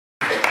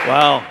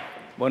Wow,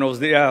 buenos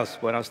días,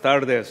 buenas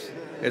tardes.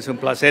 Es un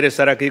placer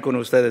estar aquí con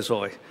ustedes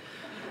hoy.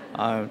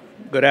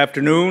 Good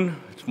afternoon.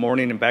 It's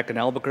morning and back in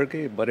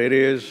Albuquerque, but it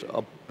is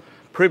a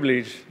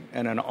privilege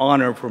and an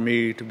honor for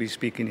me to be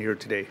speaking here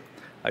today.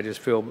 I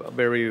just feel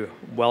very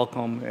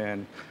welcome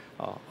and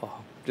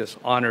just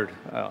honored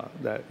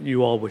that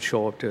you all would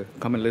show up to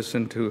come and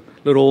listen to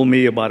little old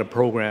me about a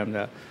program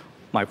that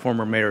my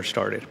former mayor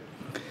started.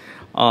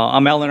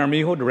 I'm Alan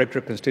Armijo, Director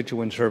of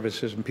Constituent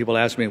Services, and people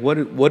ask me,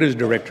 what is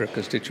Director of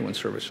Constituent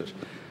Services?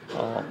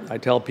 I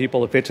tell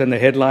people if it's in the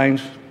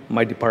headlines,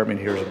 my department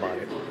hears about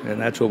it,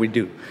 and that's what we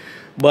do.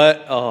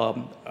 But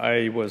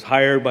I was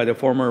hired by the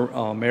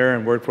former mayor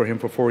and worked for him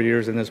for 4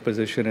 years in this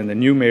position, and the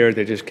new mayor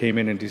that just came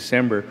in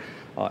December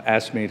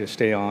asked me to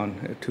stay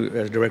on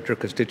as Director of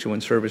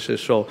Constituent Services.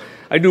 So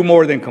I do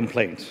more than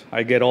complaints.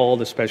 I get all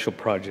the special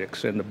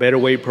projects, and the Better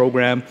Way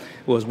program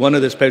was one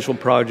of the special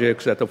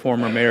projects that the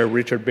former mayor,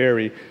 Richard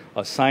Berry,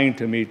 assigned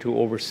to me to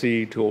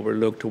oversee, to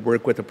overlook, to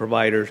work with the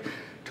providers,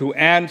 to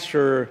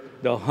answer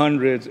the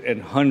hundreds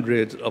and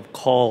hundreds of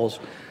calls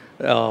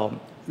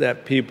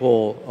that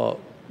people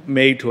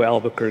made to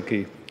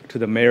Albuquerque, to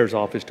the mayor's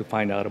office to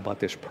find out about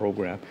this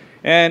program.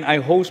 And I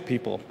host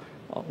people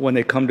when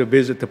they come to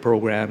visit the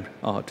program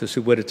to see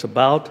what it's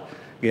about,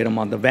 get them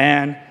on the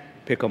van,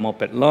 pick them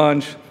up at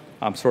lunch.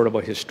 I'm sort of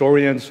a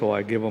historian, so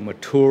I give them a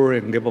tour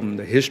and give them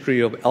the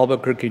history of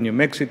Albuquerque, New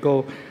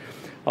Mexico.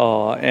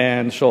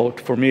 And so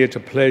for me, it's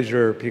a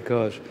pleasure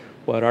because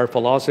what our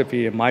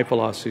philosophy and my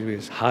philosophy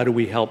is, how do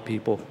we help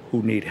people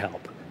who need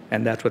help?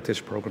 And that's what this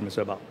program is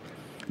about.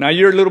 Now,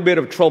 you're a little bit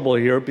of trouble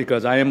here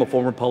because I am a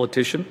former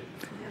politician.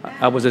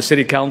 I was a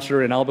city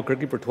councilor in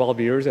Albuquerque for 12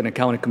 years and a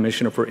county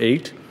commissioner for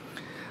 8.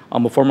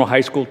 I'm a former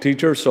high school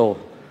teacher, so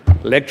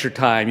lecture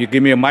time. You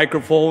give me a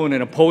microphone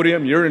and a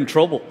podium, you're in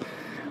trouble.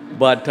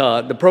 But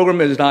the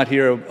program is not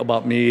here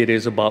about me. It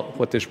is about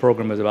what this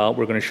program is about.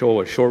 We're going to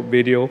show a short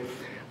video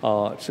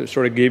to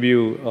sort of give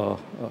you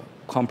a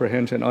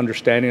comprehensive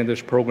understanding of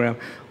this program.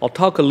 I'll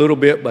talk a little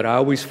bit, but I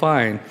always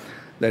find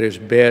that it's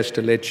best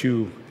to let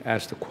you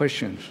ask the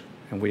questions,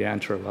 and we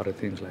answer a lot of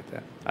things like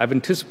that. I've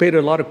anticipated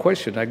a lot of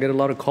questions. I get a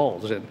lot of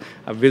calls, and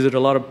I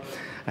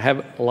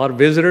have a lot of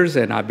visitors,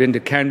 and I've been to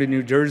Camden,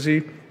 New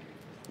Jersey,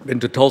 been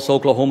to Tulsa,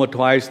 Oklahoma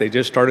twice. They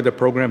just started the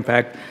program. In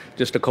fact,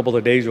 just a couple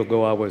of days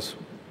ago, I was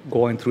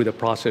going through the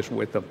process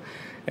with them.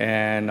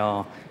 And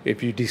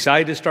if you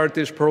decide to start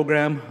this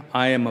program,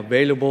 I am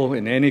available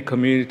in any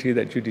community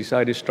that you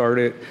decide to start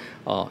it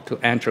to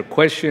answer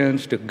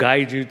questions, to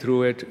guide you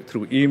through it,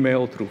 through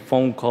email, through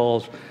phone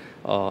calls.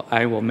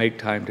 I will make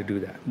time to do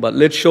that. But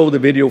let's show the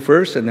video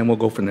first, and then we'll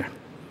go from there.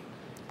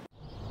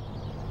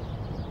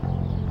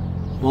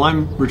 Well,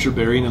 I'm Richard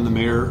Berry, and I'm the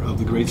mayor of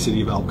the great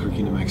city of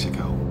Albuquerque, New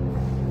Mexico.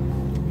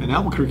 And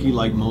Albuquerque,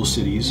 like most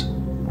cities,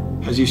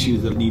 has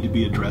issues that need to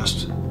be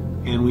addressed,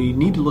 and we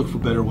need to look for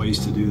better ways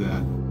to do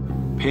that.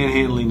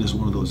 Panhandling is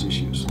one of those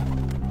issues.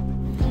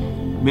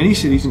 Many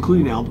cities,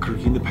 including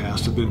Albuquerque in the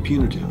past, have been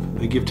punitive.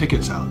 They give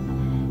tickets out,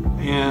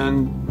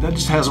 and that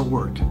just hasn't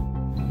worked.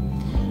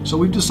 So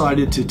we've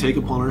decided to take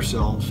upon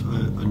ourselves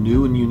a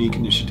new and unique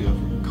initiative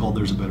called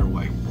There's a Better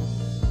Way.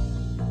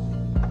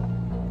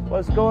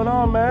 What's going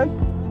on,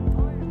 man?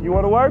 You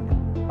want to work?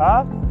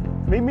 Huh?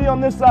 Meet me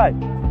on this side.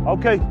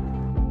 Okay.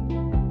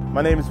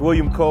 My name is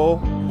William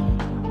Cole.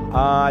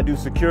 I do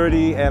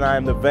security, and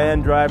I'm the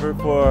van driver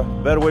for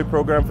Better Way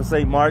program for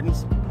St.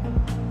 Martin's.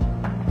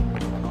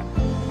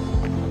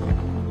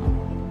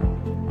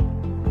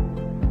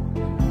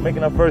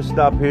 Making our first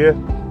stop here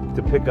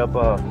to pick up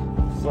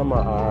some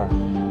of our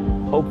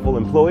hopeful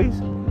employees.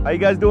 How you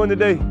guys doing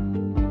today?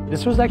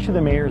 This was actually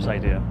the mayor's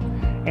idea.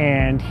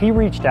 And he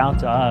reached out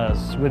to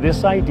us with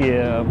this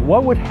idea of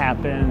what would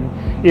happen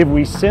if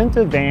we sent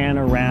a van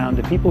around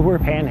to people who are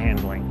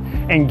panhandling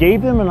and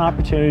gave them an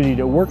opportunity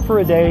to work for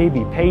a day,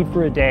 be paid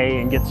for a day,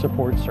 and get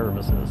support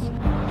services.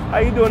 How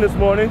you doing this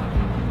morning?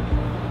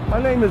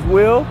 My name is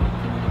Will,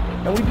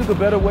 and we do the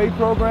Better Way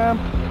program.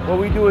 What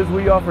we do is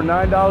we offer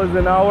 $9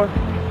 an hour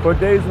for a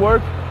day's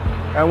work,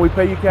 and we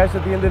pay you cash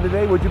at the end of the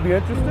day. Would you be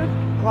interested?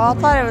 Well, I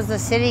thought it was the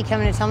city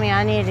coming to tell me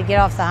I needed to get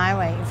off the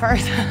highway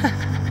first.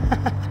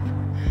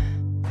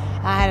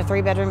 I had a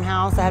 3-bedroom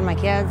house, I had my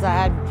kids, I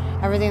had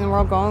everything in the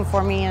world going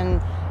for me,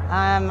 and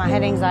I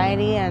had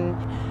anxiety, and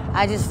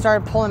I just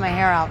started pulling my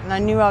hair out, and I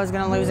knew I was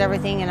going to lose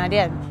everything, and I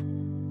did.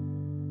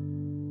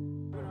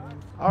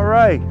 All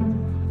right,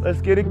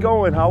 let's get it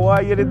going. How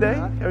are you today?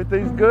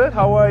 Everything's good?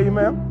 How are you,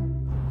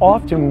 ma'am?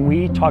 Often when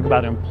we talk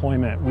about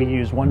employment, we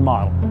use one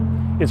model.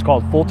 It's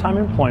called full-time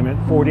employment,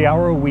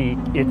 40-hour a week.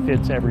 It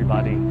fits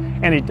everybody,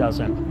 and it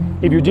doesn't.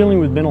 If you're dealing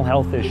with mental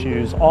health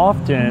issues,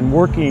 often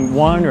working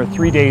 1 or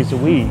 3 days a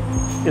week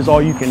is all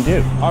you can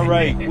do. All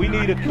right, we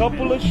need a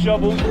couple of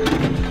shovels,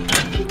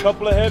 a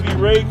couple of heavy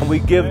rakes. We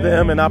give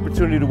them an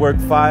opportunity to work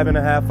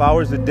 5.5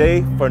 hours a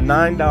day for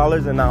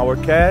 $9 an hour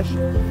cash.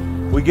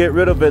 We get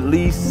rid of at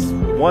least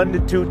 1 to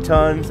 2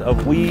 tons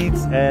of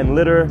weeds and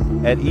litter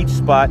at each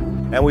spot,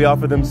 and we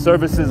offer them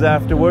services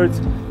afterwards.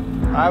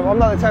 I'm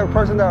not the type of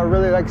person that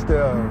really likes to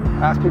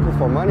ask people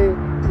for money.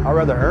 I'd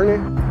rather earn it.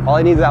 All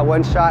I need is that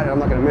one shot, and I'm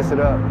not going to miss it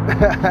up.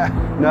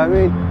 You know what I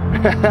mean?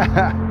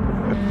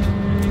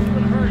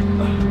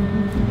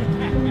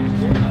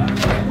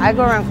 I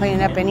go around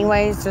cleaning up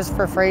anyways, just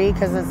for free,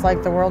 because it's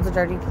like the world's a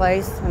dirty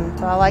place, and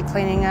so I like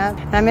cleaning up.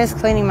 And I miss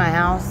cleaning my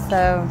house,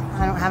 so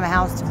I don't have a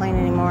house to clean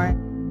anymore.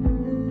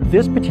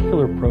 This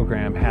particular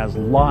program has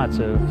lots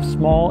of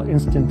small,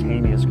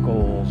 instantaneous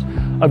goals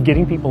of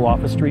getting people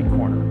off a street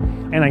corner.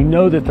 And I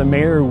know that the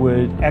mayor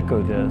would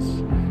echo this.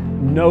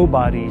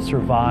 Nobody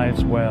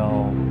survives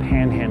well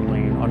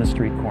panhandling on a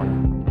street corner.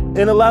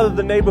 In a lot of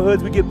the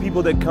neighborhoods, we get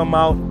people that come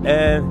out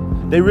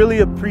and they really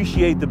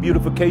appreciate the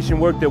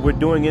beautification work that we're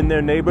doing in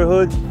their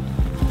neighborhoods.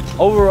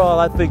 Overall,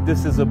 I think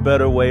this is a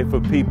better way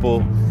for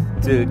people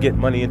to get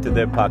money into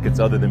their pockets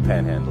other than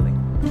panhandling.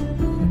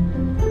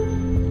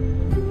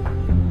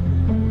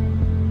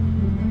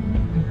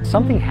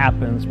 Something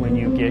happens when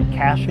you get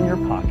cash in your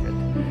pocket.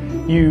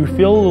 You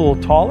feel a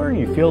little taller,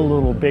 you feel a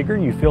little bigger,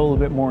 you feel a little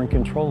bit more in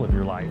control of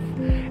your life.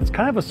 It's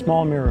kind of a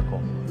small miracle.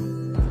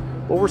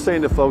 What we're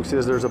saying to folks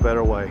is there's a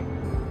better way.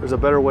 There's a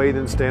better way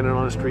than standing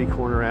on a street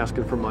corner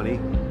asking for money.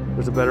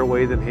 There's a better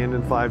way than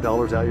handing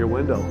 $5 out your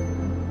window.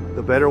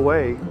 The better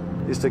way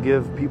is to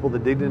give people the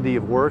dignity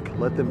of work,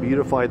 let them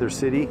beautify their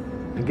city,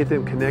 and get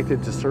them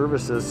connected to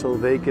services so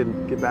they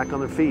can get back on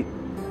their feet.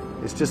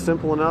 It's just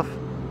simple enough.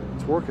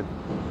 It's working.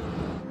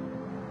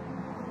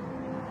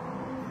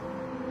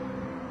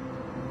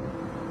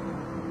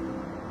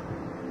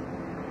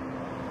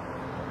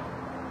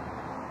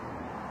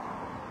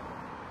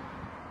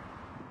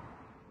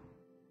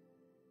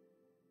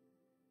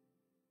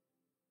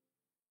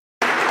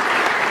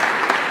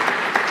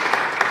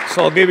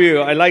 So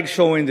I like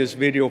showing this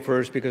video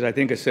first because I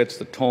think it sets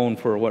the tone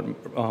for what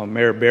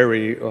Mayor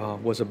Berry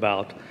was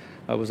about.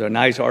 It was a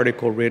nice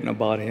article written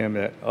about him,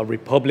 that a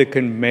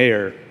Republican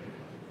mayor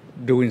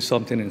doing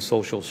something in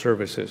social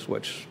services,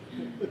 which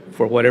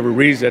for whatever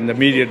reason, the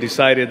media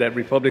decided that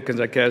Republicans,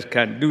 I guess,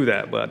 can't do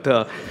that.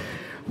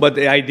 But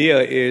the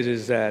idea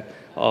is that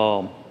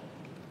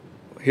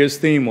his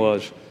theme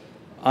was,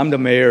 I'm the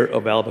mayor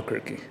of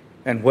Albuquerque,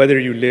 and whether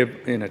you live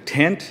in a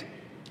tent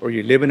or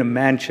you live in a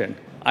mansion,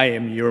 I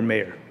am your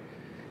mayor.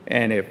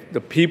 And if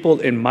the people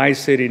in my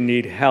city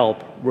need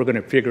help, we're going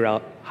to figure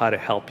out how to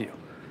help you.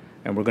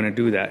 And we're going to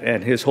do that.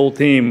 And his whole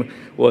theme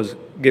was,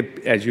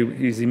 as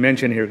he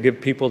mentioned here, give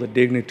people the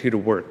dignity to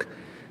work,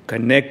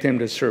 connect them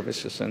to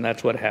services, and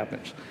that's what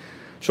happens.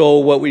 So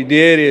what we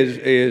did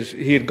is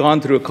he had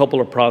gone through a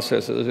couple of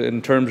processes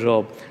in terms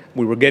of,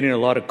 we were getting a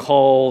lot of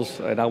calls,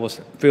 and I was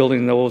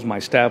fielding those, my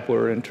staff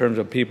were, in terms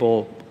of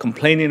people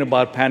complaining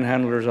about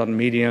panhandlers on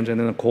medians and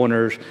in the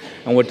corners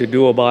and what to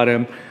do about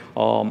them.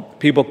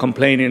 People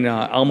complaining,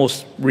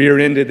 almost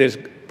rear-ended this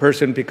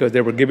person because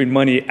they were giving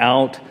money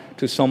out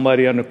to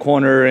somebody on the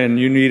corner, and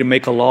you need to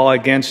make a law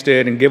against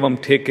it and give them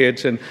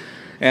tickets.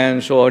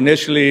 And so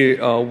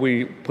initially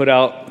we put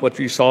out what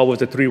you saw was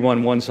the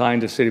 311 sign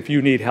that said, if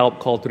you need help,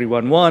 call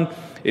 311.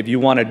 If you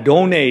want to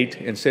donate,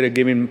 instead of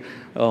giving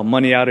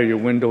money out of your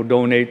window,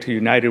 donate to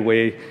United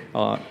Way,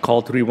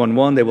 call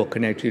 311. They will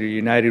connect you to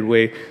United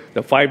Way.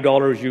 The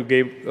 $5 you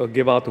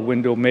give out the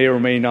window may or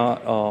may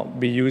not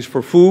be used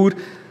for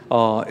food.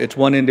 It's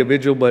one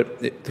individual,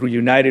 but through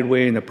United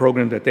Way and the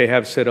program that they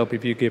have set up,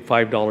 if you give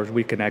 $5,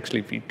 we can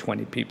actually feed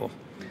 20 people.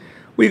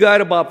 We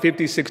got about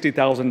 $50,000,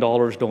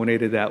 $60,000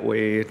 donated that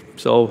way.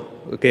 So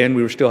again,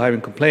 we were still having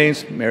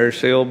complaints. Mayor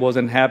Sale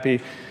wasn't happy.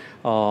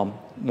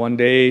 One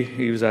day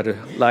he was at a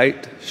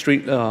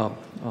street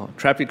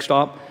traffic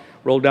stop,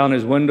 rolled down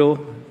his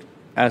window,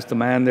 asked the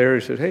man there,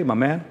 he said, hey, my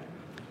man,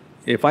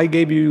 if I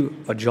gave you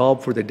a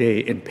job for the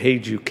day and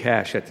paid you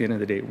cash at the end of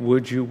the day,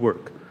 would you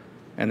work?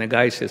 And the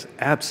guy says,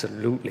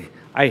 absolutely.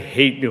 I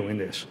hate doing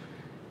this.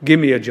 Give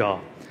me a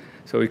job.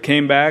 So he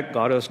came back,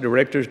 got us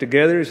directors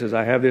together. He says,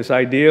 I have this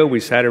idea. We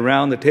sat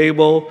around the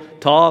table,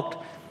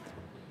 talked,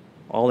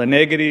 all the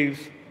negatives,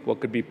 what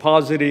could be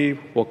positive,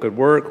 what could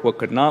work, what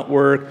could not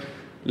work,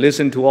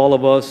 listened to all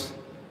of us.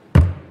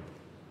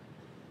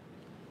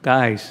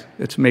 Guys,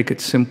 let's make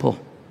it simple.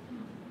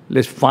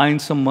 Let's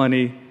find some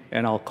money,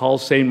 and I'll call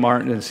St.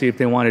 Martin and see if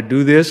they want to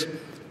do this.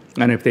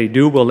 And if they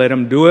do, we'll let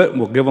them do it.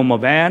 We'll give them a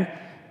van,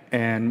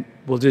 and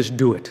we'll just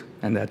do it.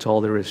 And that's all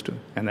there is to it.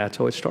 And that's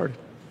how it started.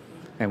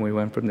 And we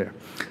went from there.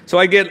 So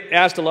I get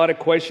asked a lot of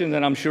questions,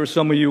 and I'm sure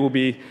some of you will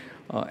be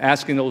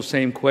asking those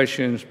same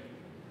questions.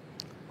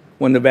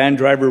 When the van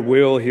driver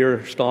Will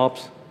here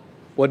stops,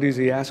 what does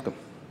he ask them?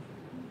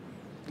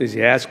 Does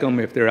he ask them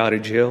if they're out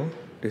of jail?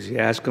 Does he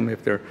ask them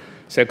if they're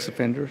sex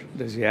offenders?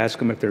 Does he ask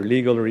them if they're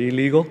legal or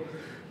illegal?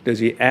 Does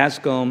he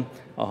ask them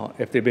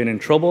if they've been in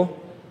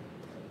trouble?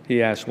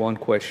 He asks one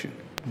question.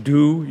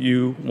 Do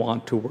you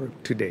want to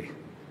work today?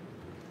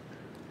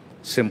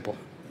 Simple.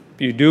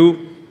 If you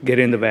do, get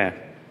in the van.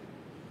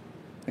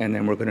 And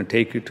then we're going to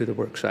take you to the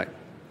work site.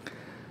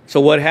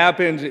 So what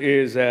happens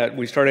is that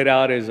we started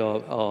out as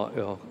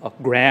a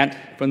grant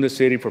from the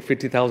city for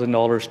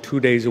 $50,000 2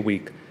 days a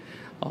week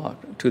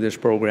to this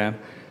program,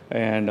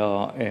 and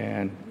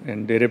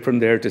did it from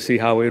there to see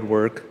how it would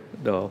work.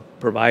 The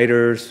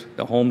providers,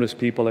 the homeless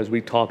people, as we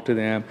talked to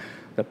them,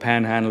 the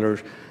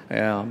panhandlers,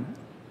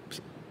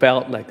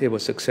 felt like it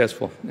was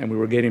successful, and we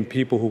were getting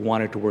people who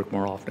wanted to work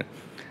more often.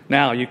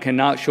 Now, you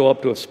cannot show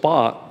up to a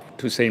spot,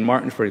 to St.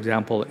 Martin's, for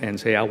example, and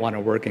say, I want to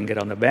work and get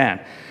on the van.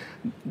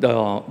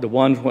 The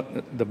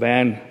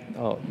van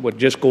would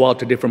just go out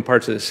to different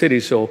parts of the city,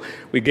 so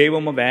we gave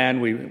them a van,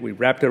 we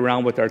wrapped it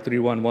around with our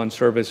 311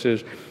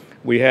 services.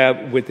 We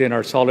have within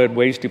our solid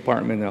waste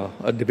department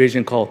a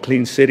division called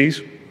Clean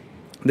Cities.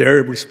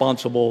 They're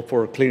responsible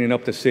for cleaning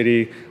up the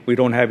city. We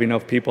don't have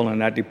enough people in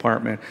that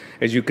department.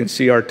 As you can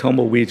see, our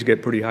tumbleweeds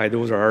get pretty high.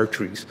 Those are our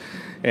trees.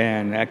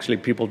 And actually,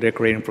 people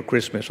decorate them for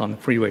Christmas on the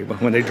freeway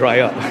when they dry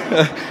up.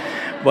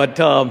 But,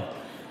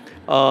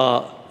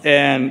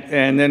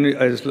 and then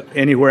as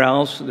anywhere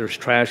else, there's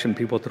trash and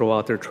people throw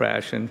out their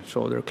trash. And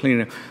so they're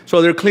cleaning.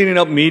 So they're cleaning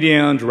up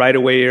medians,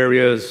 right-of-way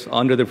areas,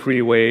 under the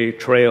freeway,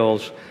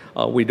 trails.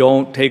 We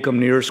don't take them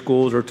near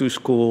schools or to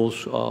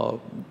schools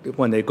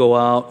when they go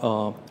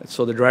out.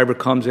 So the driver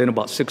comes in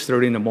about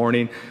 6:30 in the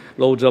morning,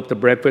 loads up the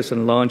breakfast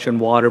and lunch and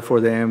water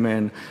for them,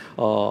 and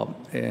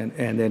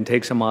then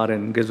takes them out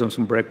and gives them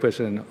some breakfast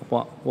and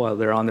while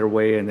they're on their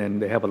way, and then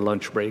they have a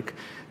lunch break,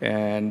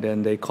 and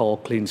then they call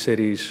Clean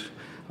Cities,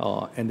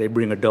 and they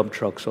bring a dump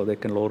truck so they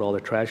can load all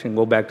the trash and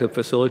go back to the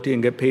facility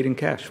and get paid in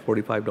cash,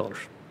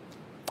 $45.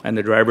 And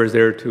the driver is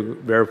there to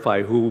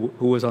verify who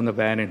was on the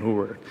van and who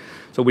were.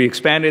 So we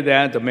expanded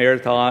that. The mayor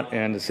thought,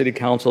 and the city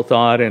council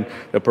thought, and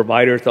the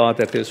provider thought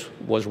that this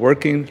was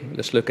working.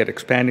 Let's look at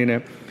expanding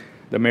it.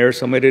 The mayor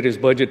submitted his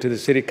budget to the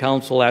city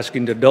council,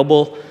 asking to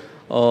double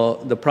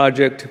the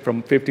project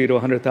from $50,000 to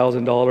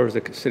 $100,000.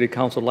 The city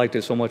council liked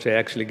it so much they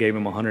actually gave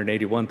him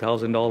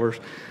 $181,000,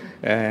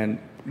 and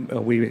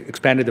we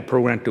expanded the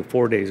program to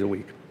 4 days a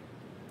week.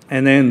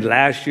 And then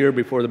last year,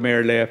 before the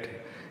mayor left,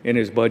 in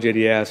his budget,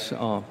 he asked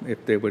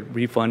if they would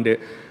refund it.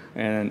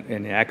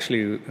 And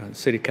actually,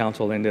 City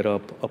Council ended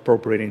up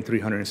appropriating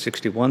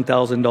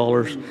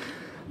 $361,000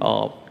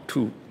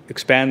 to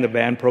expand the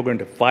van program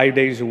to 5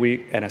 days a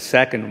week, and a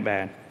second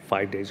van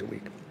 5 days a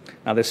week.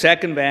 Now, the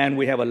second van,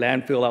 we have a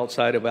landfill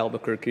outside of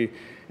Albuquerque,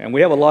 and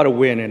we have a lot of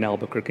wind in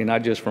Albuquerque,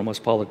 not just from us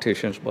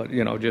politicians, but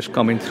just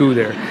coming through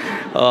there.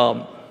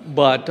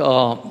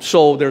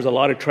 So there's a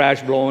lot of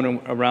trash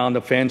blowing around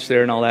the fence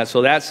there and all that.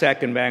 So that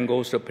second van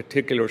goes to a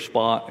particular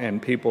spot,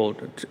 and people,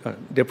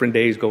 different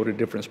days, go to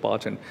different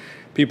spots. And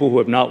people who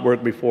have not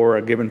worked before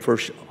are given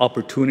first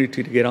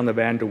opportunity to get on the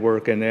van to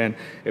work. And then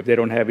if they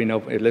don't have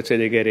enough, let's say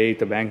they get 8,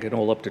 the van can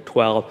hold up to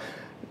 12.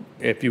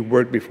 If you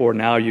worked before,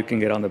 now you can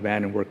get on the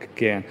van and work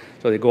again.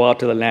 So they go out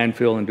to the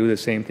landfill and do the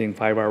same thing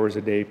 5 hours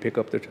a day, pick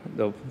up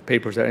the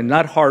papers. And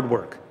not hard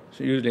work.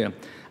 So usually,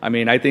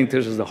 I think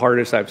this is the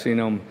hardest I've seen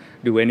them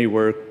do any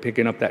work,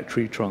 picking up that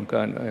tree trunk,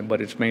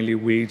 but it's mainly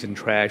weeds and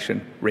trash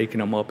and raking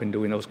them up and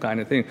doing those kind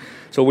of things.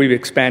 So we've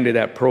expanded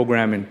that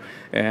program,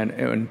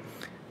 and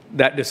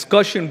that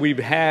discussion we've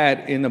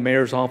had in the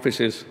mayor's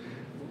office is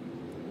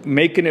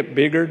making it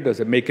bigger, does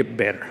it make it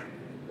better?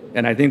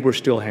 And I think we're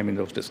still having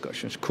those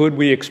discussions. Could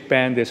we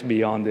expand this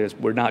beyond this?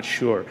 We're not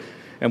sure.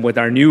 And with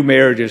our new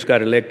mayor just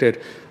got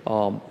elected,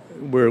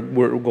 we're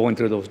going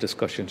through those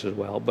discussions as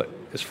well. But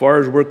as far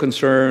as we're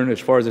concerned, as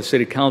far as the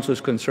city council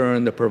is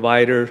concerned, the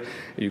providers,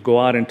 you go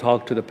out and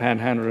talk to the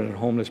panhandlers and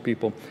homeless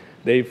people,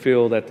 they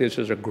feel that this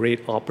is a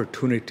great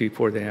opportunity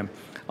for them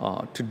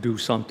to do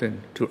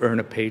something, to earn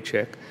a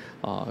paycheck,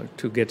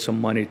 to get some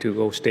money to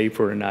go stay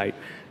for a night.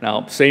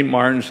 Now, St.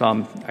 Martin's,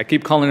 I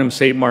keep calling them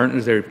St.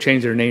 Martin's. They've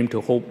changed their name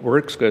to Hope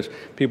Works because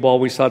people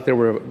always thought they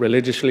were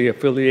religiously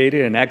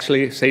affiliated. And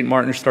actually, St.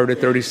 Martin's started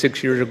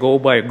 36 years ago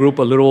by a group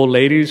of little old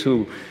ladies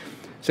who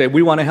said,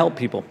 we want to help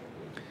people.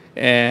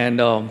 And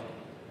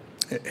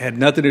it had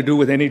nothing to do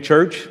with any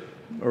church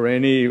or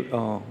any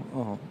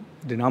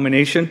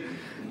denomination.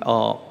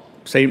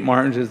 St.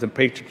 Martin's is the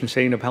patron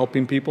saint of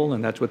helping people,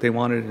 and that's what they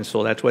wanted, and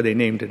so that's why they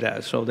named it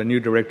that. So the new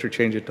director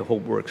changed it to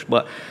Hope Works.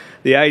 But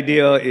the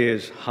idea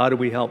is, how do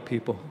we help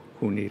people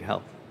who need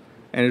help?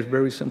 And it's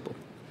very simple.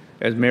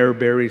 As Mayor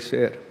Berry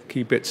said,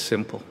 keep it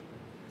simple.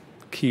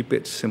 Keep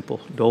it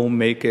simple. Don't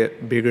make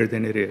it bigger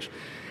than it is.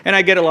 And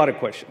I get a lot of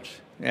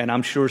questions, and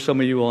I'm sure some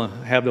of you will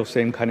have those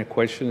same kind of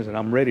questions, and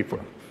I'm ready for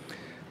them.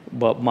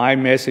 But my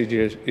message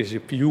is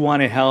if you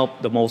want to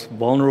help the most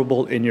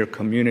vulnerable in your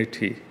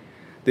community,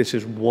 this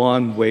is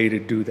one way to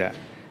do that.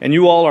 And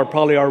you all are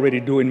probably already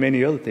doing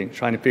many other things,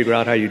 trying to figure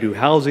out how you do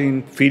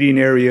housing, feeding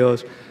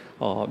areas,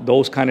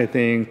 those kind of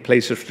things,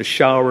 places to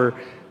shower.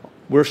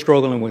 We're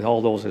struggling with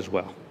all those as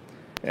well.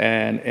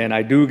 And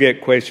I do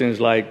get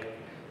questions like,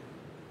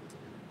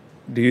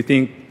 do you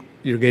think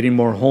you're getting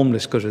more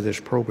homeless because of this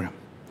program?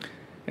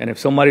 And if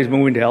somebody's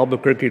moving to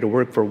Albuquerque to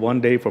work for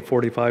one day for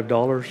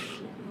 $45,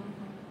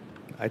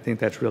 I think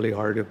that's really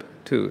hard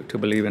to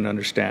believe and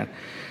understand.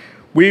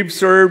 We've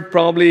served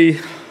probably,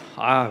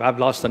 I've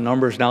lost the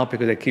numbers now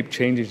because they keep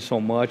changing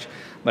so much,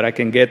 but I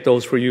can get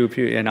those for you,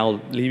 and I'll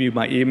leave you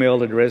my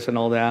email address and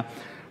all that.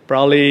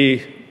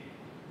 Probably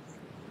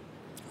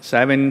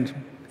 7,000,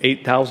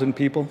 8,000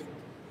 people,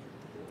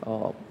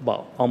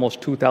 about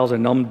almost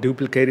 2,000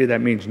 unduplicated.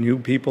 That means new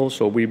people,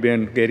 so we've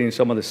been getting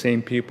some of the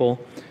same people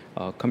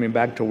coming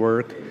back to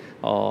work.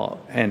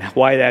 And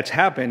why that's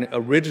happened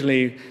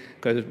originally,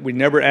 because we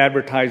never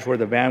advertised where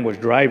the van was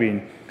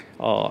driving.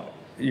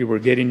 You were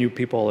getting new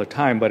people all the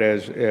time, but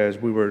as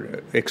we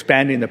were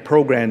expanding the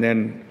program,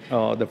 then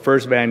the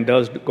first van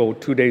does go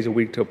 2 days a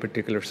week to a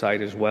particular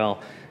site as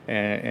well,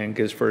 and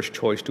gives first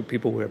choice to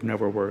people who have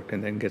never worked,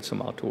 and then gets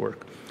them out to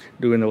work,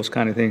 doing those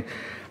kind of things.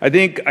 I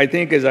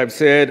think as I've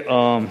said,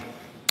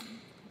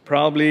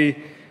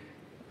 probably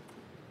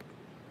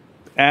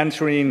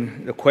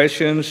answering the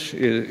questions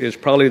is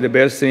probably the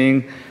best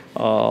thing.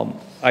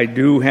 I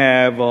do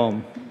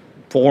have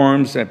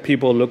forms, and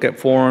people look at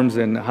forms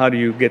and how do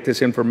you get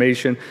this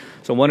information.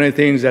 So one of the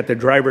things that the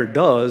driver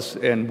does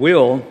and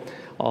will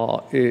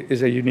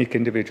is a unique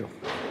individual.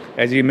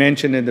 As he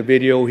mentioned in the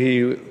video,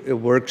 he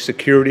worked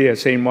security at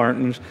St.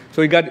 Martin's,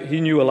 so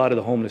he knew a lot of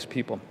the homeless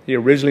people. He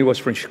originally was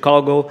from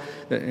Chicago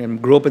and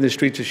grew up in the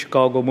streets of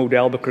Chicago, moved to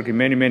Albuquerque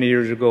many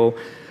years ago.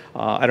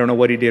 I don't know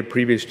what he did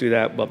previous to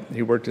that, but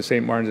he worked at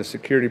St. Martin's as a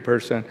security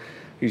person.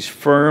 He's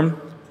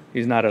firm.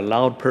 He's not a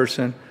loud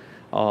person,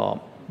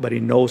 but he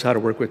knows how to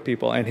work with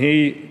people. And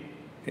he,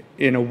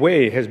 in a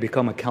way, has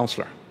become a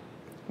counselor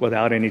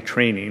without any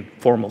training,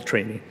 formal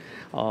training,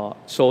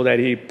 so that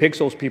he picks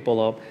those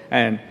people up.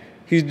 And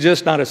he's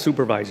just not a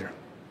supervisor.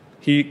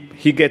 He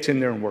gets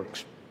in there and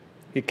works.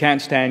 He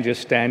can't stand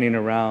just standing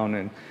around.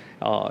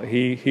 And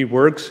he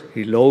works.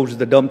 He loads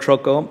the dump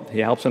truck up. He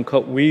helps them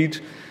cut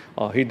weeds.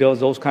 He does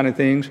those kind of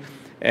things,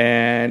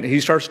 and he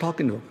starts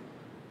talking to them.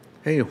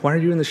 Hey, why are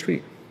you in the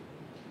street?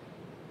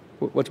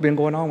 What's been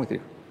going on with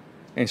you?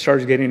 And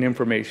starts getting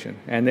information.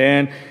 And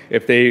then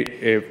if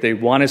they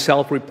want to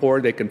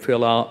self-report, they can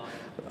fill out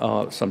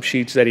some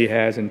sheets that he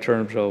has in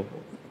terms of,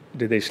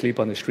 did they sleep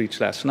on the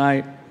streets last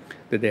night?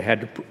 Did they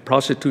have to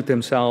prostitute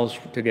themselves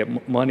to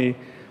get money?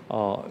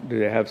 Do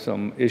they have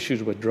some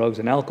issues with drugs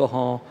and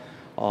alcohol?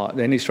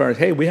 Then he starts,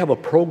 hey, we have a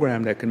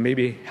program that can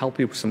maybe help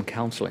you with some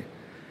counseling.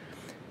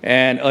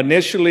 And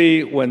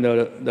initially, when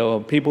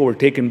the people were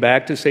taken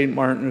back to St.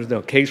 Martin's,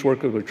 the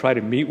caseworker would try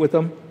to meet with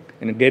them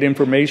and get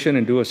information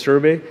and do a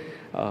survey.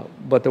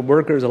 But the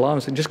workers allowed them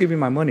to say, just give me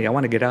my money. I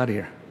want to get out of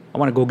here. I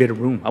want to go get a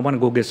room. I want to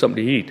go get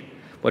something to eat,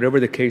 whatever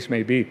the case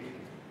may be.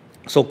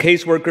 So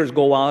caseworkers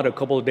go out a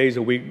couple of days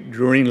a week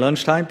during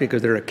lunchtime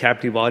because they're a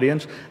captive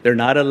audience. They're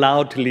not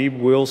allowed to leave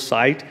Will's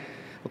site.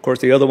 Of course,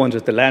 the other ones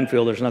at the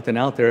landfill, there's nothing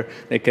out there.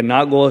 They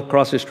cannot go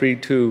across the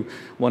street to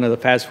one of the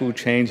fast food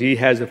chains. He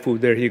has the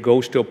food there. He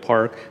goes to a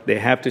park. They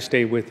have to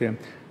stay with him.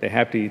 They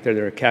have to eat there.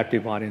 They're a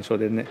captive audience. So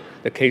then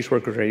the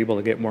caseworkers are able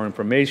to get more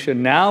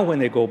information. Now when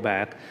they go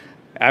back,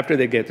 after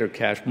they get their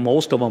cash,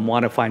 most of them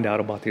want to find out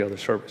about the other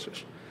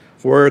services.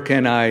 Where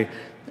can I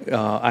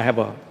have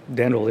a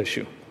dental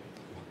issue.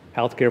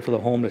 Healthcare for the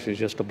homeless is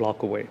just a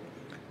block away.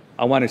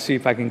 I want to see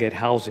if I can get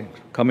housing.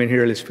 Come in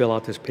here, let's fill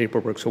out this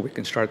paperwork so we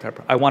can start that.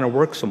 I want to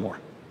work some more.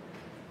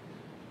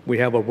 We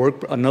have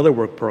another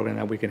work program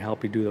that we can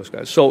help you do those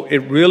guys. So it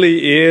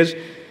really is,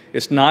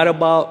 it's not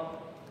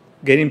about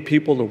getting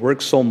people to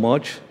work so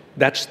much.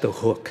 That's the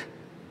hook.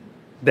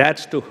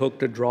 That's the hook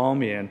to draw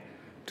them in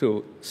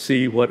to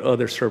see what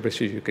other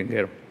services you can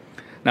get them.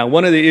 Now,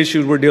 one of the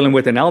issues we're dealing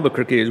with in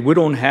Albuquerque is we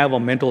don't have a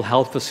mental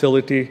health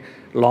facility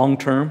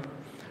long-term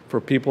for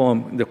people.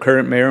 The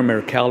current mayor,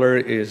 Mayor Keller,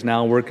 is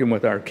now working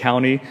with our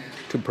county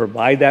to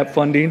provide that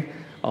funding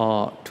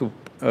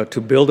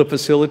to build a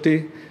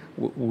facility.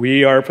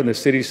 We are, from the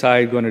city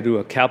side, going to do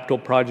a capital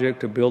project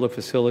to build a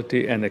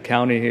facility, and the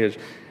county has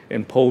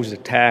imposed a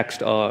tax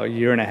a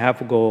year and a half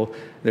ago.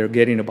 They're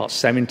getting about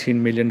 $17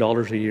 million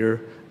a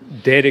year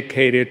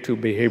dedicated to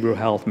behavioral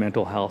health,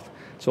 mental health.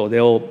 So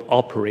they'll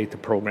operate the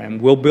program.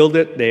 We'll build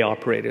it, they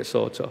operate it.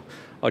 So it's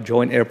a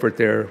joint effort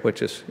there,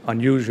 which is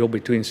unusual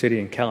between city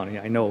and county.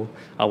 I know,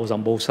 I was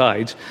on both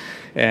sides.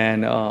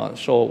 And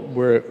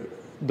so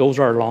those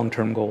are our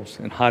long-term goals.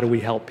 And how do we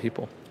help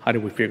people? How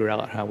do we figure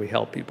out how we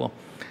help people?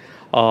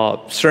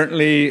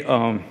 Certainly,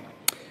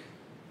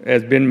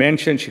 as been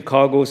mentioned,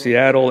 Chicago,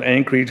 Seattle,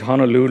 Anchorage,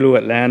 Honolulu,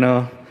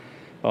 Atlanta,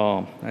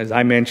 as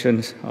I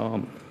mentioned,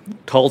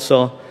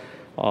 Tulsa.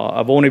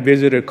 I've only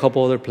visited a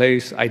couple other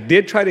places. I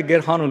did try to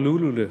get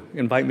Honolulu to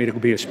invite me to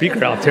be a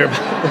speaker out there.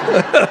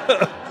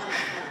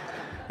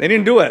 They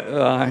didn't do it.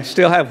 I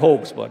still have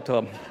hopes, but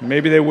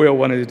maybe they will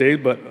one of these days.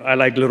 But I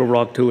like Little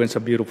Rock, too. It's a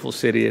beautiful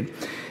city.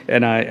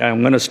 And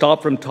I'm going to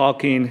stop from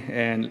talking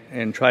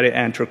and try to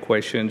answer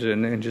questions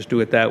and just do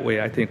it that way.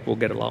 I think we'll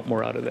get a lot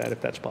more out of that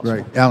if that's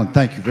possible. Great. Alan,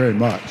 thank you very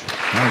much.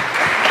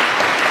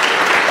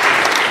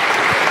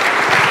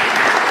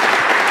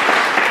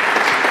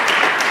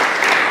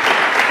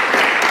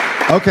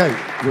 Okay,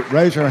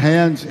 raise your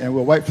hands and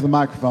we'll wait for the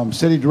microphone.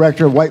 City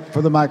Director, wait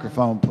for the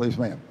microphone, please,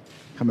 ma'am.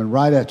 Coming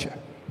right at you.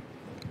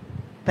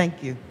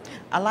 Thank you.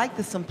 I like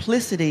the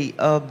simplicity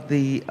of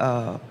the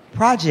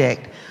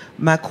project.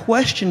 My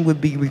question would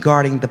be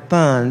regarding the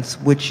funds,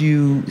 which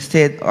you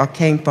said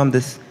came from the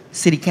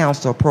City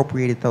Council,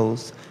 appropriated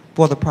those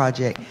for the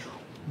project.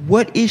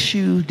 What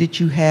issue did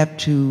you have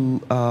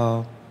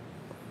to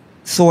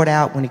sort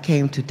out when it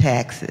came to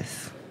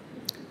taxes?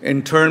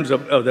 In terms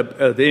of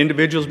the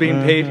individuals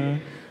being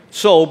paid?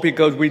 So,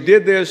 because we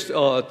did this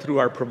through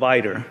our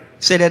provider.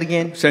 Say that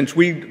again. Since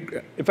we,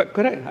 if I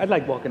could, I'd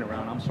like walking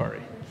around. I'm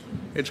sorry.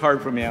 It's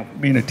hard for me.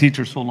 Being a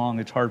teacher so long,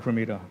 it's hard for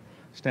me to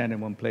stand in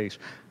one place.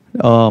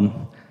 We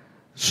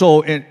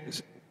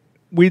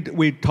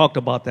talked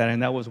about that,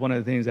 and that was one of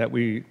the things that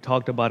we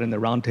talked about in the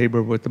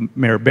roundtable with the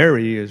Mayor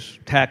Berry is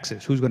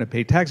taxes. Who's going to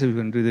pay taxes? Who's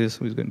going to do this?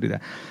 Who's going to do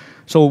that?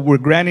 So we're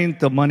granting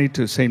the money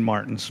to St.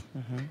 Martin's,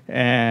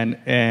 and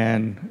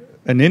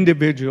an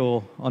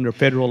individual under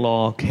federal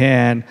law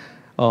can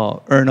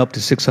earn up to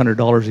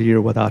 $600 a year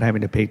without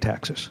having to pay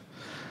taxes.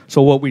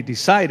 So what we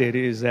decided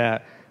is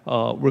that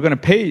they're going to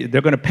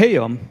pay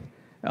them.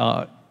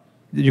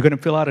 You're going to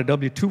fill out a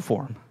W-2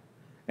 form,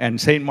 and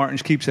St.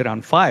 Martin's keeps it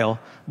on file,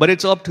 but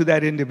it's up to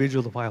that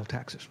individual to file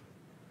taxes.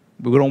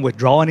 We don't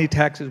withdraw any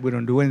taxes. We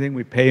don't do anything.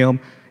 We pay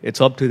them.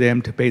 It's up to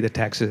them to pay the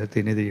taxes at the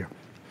end of the year.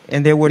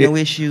 And there were no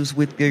issues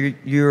with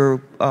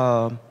your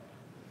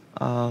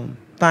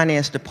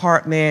finance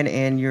department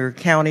and your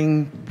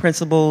accounting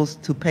principals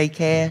to pay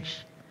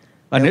cash?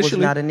 That was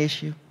not an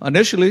issue?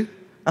 Initially.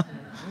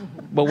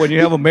 But when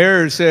you have a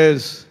mayor who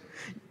says,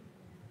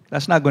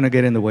 that's not going to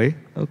get in the way.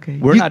 Okay.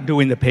 We're not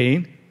doing the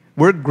paying.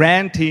 We're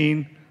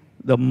granting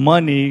the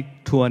money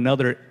to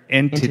another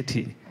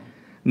entity.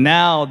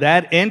 Now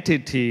that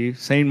entity,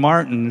 St.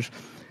 Martin's,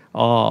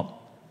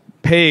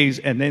 pays,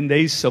 and then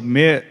they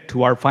submit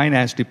to our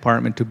finance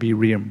department to be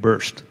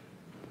reimbursed.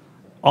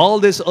 All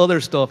this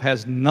other stuff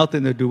has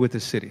nothing to do with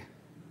the city.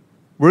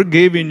 We're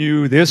giving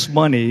you this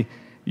money.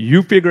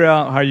 You figure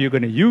out how you're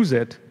going to use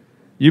it.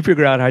 You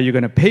figure out how you're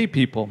going to pay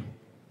people,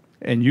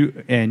 and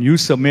you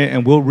submit,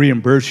 and we'll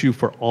reimburse you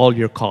for all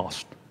your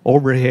costs,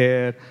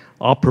 overhead,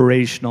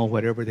 operational,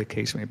 whatever the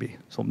case may be.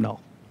 So no.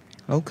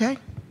 Okay.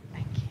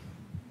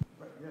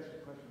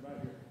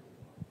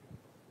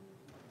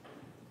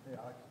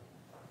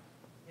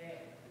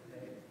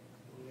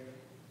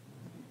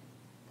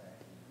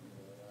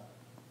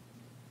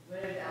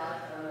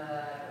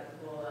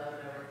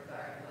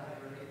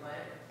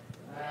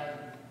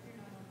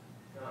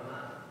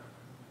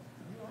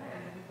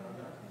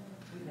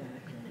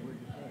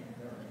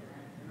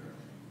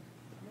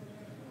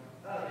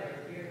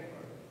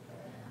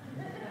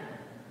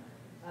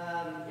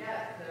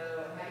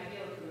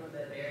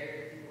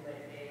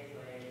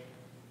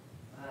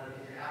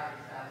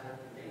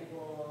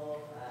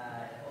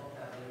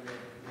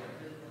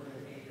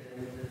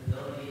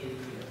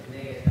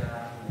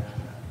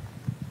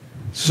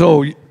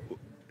 So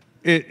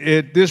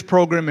this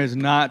program is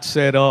not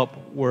set up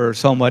where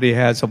somebody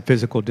has some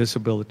physical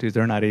disabilities,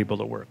 they're not able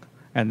to work.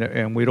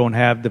 And we don't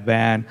have the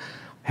van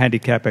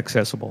handicap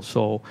accessible.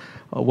 So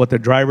what the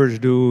drivers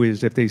do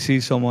is if they see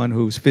someone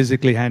who's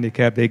physically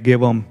handicapped, they give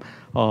them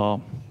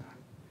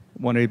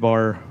one of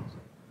our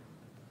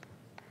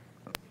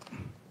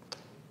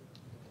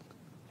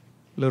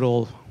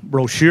little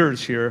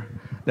brochures here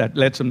that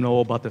lets them know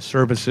about the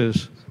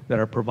services that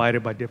are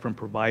provided by different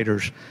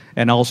providers,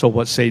 and also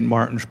what St.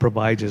 Martin's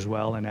provides as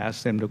well, and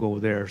ask them to go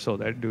there so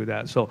they do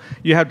that. So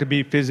you have to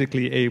be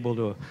physically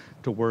able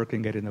to work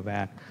and get in the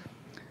van.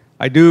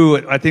 I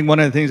think one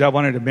of the things I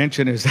wanted to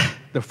mention is that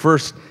the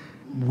first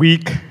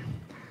week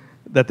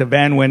that the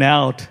van went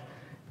out,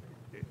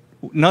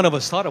 none of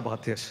us thought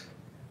about this.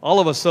 All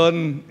of a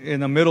sudden,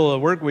 in the middle of the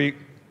work week,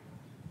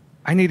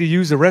 I need to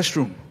use the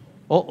restroom.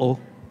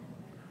 Uh-oh.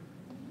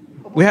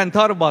 We hadn't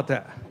thought about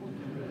that.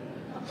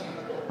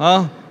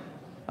 Huh?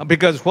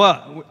 Because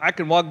what? I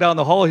can walk down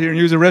the hall here and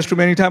use the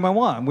restroom anytime I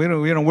want.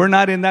 We're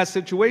not in that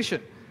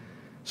situation.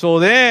 So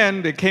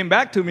then they came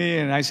back to me,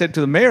 and I said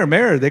to the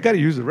mayor, they got to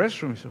use the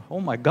restroom. He said, oh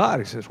my God.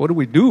 He says, what do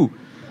we do?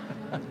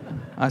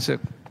 I said,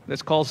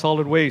 let's call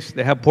solid waste.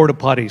 They have porta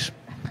potties.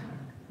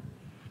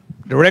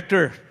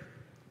 Director,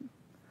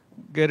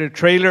 get a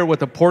trailer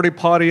with a porta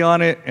potty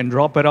on it and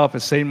drop it off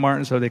at St.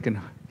 Martin so they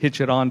can hitch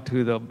it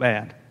onto the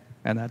van.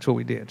 And that's what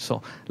we did.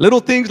 So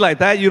little things like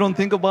that you don't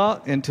think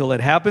about until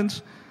it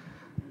happens.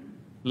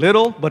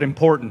 Little, but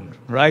important,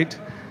 right?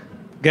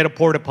 Get a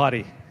porta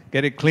potty.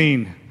 Get it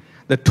clean.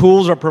 The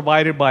tools are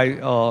provided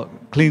by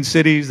Clean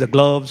Cities, the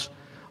gloves,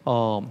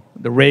 the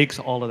rakes,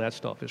 all of that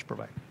stuff is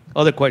provided.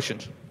 Other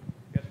questions?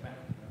 Yes, ma'am.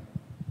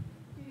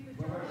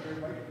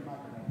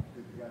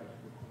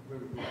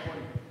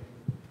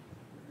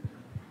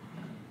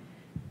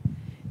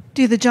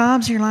 Do the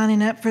jobs you're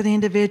lining up for the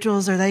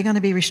individuals, are they going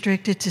to be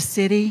restricted to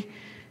city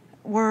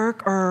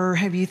work, or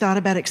have you thought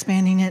about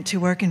expanding it to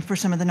working for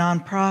some of the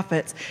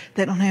nonprofits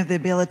that don't have the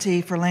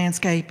ability for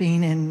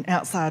landscaping and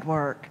outside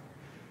work?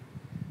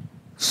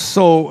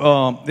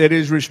 So it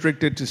is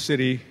restricted to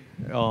city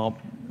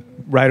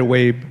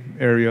right-of-way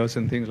areas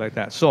and things like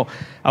that. So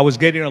I was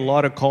getting a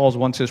lot of calls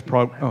once this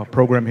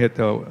program hit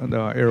the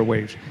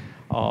airwaves.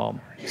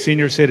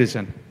 Senior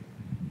citizen.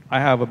 I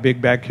have a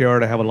big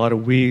backyard. I have a lot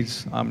of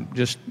weeds. I'm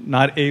just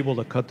not able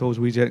to cut those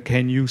weeds yet.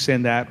 Can you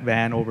send that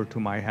van over to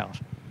my house?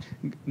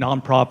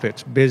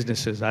 Nonprofits,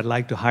 businesses, I'd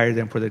like to hire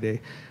them for the day.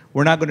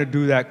 We're not going to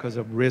do that because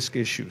of risk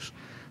issues.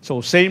 So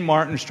St.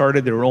 Martin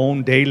started their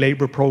own day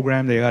labor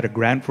program. They got a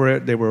grant for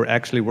it. They were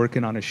actually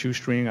working on a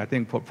shoestring, I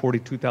think for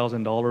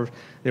 $42,000.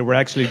 They were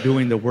actually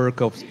doing the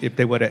work of, if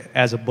they would,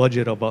 as a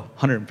budget of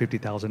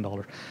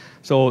 $150,000.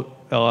 So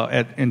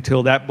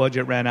until that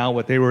budget ran out,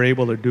 what they were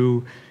able to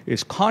do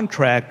is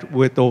contract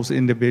with those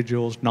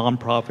individuals,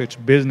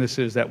 nonprofits,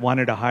 businesses that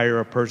wanted to hire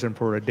a person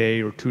for a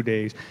day or 2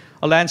 days.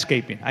 A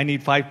landscaping, I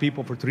need 5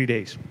 people for 3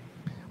 days.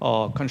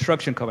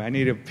 Construction company, I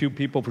need a few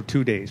people for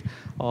 2 days.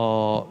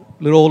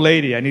 Little old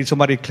lady, I need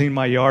somebody to clean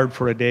my yard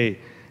for a day.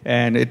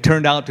 And it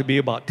turned out to be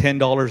about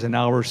 $10 an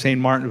hour. St.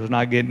 Martin was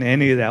not getting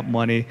any of that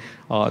money.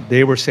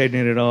 They were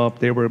setting it up.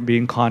 They were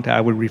being contacted.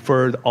 I would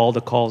refer all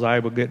the calls I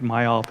would get in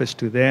my office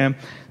to them.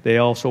 They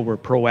also were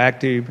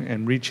proactive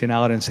and reaching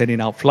out and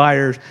sending out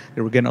flyers.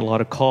 They were getting a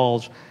lot of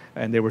calls,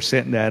 and they were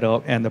setting that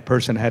up. And the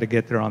person had to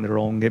get there on their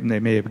own.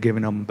 They may have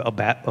given them a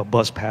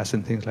bus pass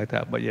and things like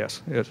that. But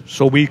yes.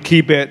 So we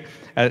keep it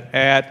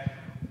at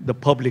the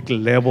public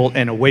level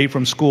and away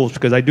from schools,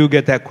 because I do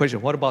get that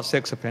question. What about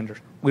sex offenders?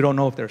 We don't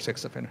know if they're a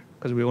sex offender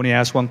because we only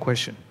ask one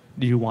question.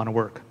 Do you want to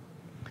work?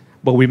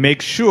 But we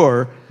make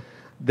sure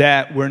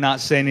that we're not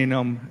sending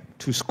them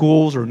to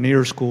schools or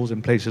near schools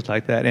and places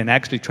like that, and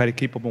actually try to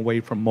keep them away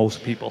from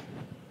most people.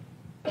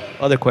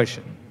 Other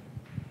question?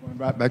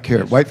 Right back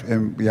here. Wait,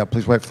 and yeah,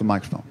 please wait for the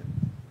microphone.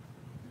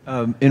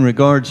 In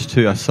regards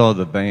to, I saw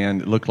the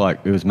van, it looked like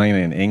it was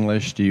mainly in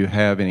English. Do you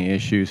have any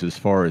issues as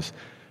far as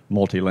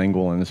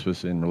multilingual, and this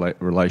was in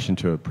relation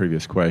to a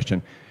previous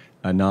question,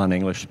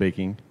 non-English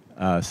speaking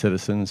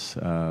citizens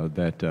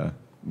that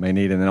may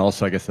need, and then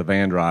also I guess the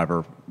van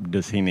driver,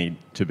 does he need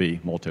to be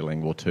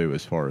multilingual too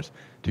as far as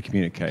to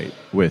communicate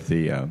with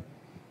the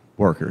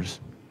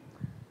workers?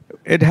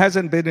 It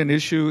hasn't been an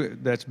issue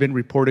that's been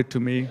reported to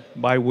me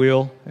by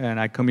Will, and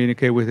I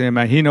communicate with him,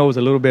 and he knows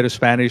a little bit of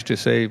Spanish to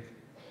say,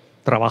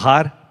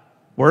 trabajar,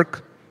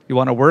 work, you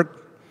want to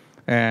work,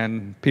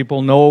 and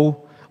people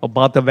know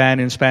about the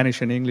van in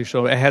Spanish and English,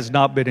 so it has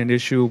not been an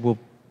issue. We'll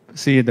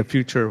see in the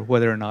future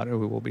whether or not it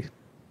will be.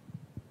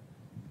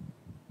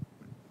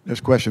 There's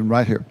a question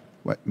right here.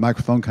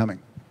 Microphone coming.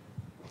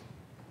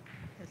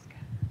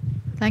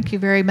 Thank you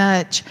very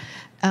much.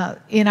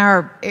 In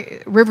our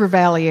River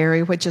Valley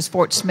area, which is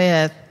Fort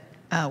Smith,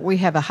 we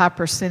have a high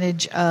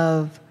percentage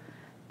of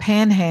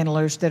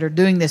panhandlers that are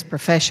doing this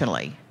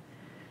professionally.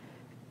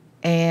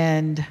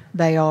 And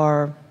they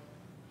are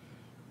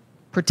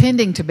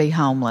pretending to be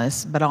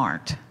homeless, but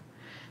aren't.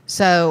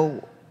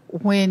 So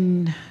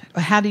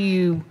how do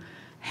you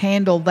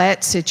handle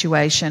that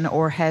situation,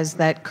 or has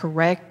that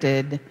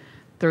corrected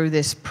through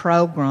this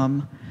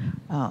program?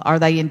 Are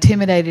they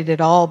intimidated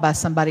at all by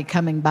somebody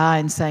coming by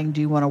and saying,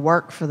 do you want to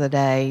work for the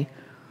day?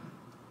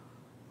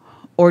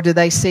 Or do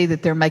they see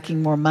that they're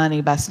making more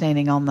money by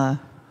standing on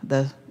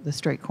the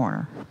street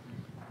corner?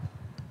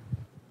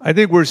 I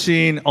think we're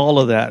seeing all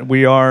of that.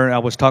 I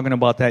was talking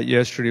about that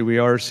yesterday. We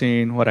are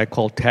seeing what I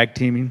call tag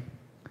teaming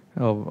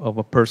of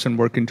a person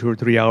working 2 or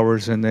 3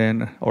 hours and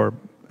then, or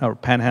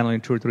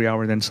panhandling 2 or 3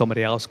 hours, and then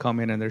somebody else come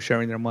in and they're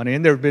sharing their money.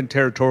 And there have been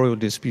territorial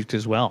disputes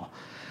as well.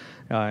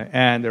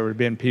 And there have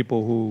been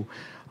people who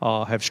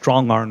have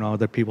strong-armed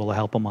other people to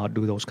help them out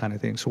do those kind of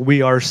things. So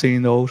we are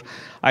seeing those.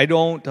 I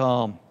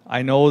know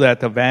that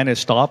the van is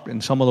stopped,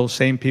 and some of those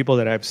same people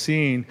that I've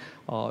seen,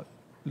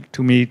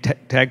 to me,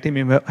 tag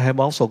teaming have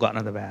also gotten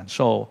in the van.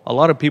 So a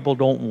lot of people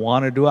don't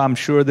want to do it. I'm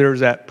sure there's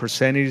that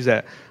percentage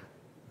that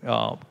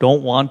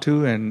don't want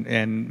to,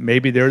 and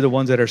maybe they're the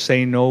ones that are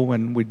saying no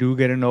when we do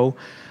get a no.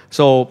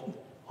 So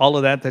all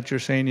of that you're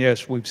saying,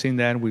 yes, we've seen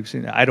that, and we've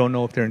seen that. I don't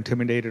know if they're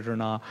intimidated or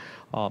not.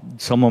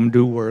 Some of them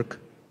do work,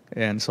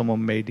 and some of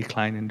them may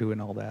decline in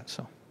doing all that.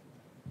 So,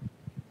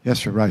 yes,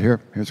 sir, right here.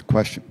 Here's a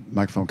question.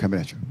 Microphone coming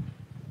at you.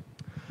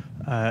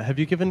 Have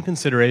you given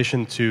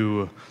consideration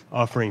to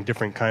offering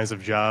different kinds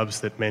of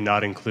jobs that may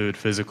not include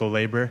physical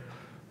labor?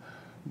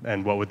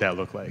 And what would that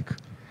look like?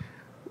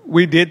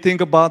 We did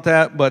think about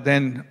that, but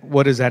then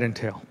what does that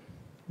entail?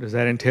 Does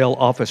that entail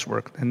office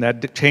work? And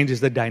that changes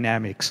the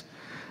dynamics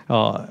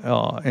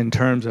in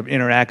terms of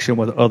interaction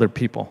with other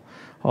people,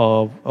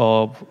 of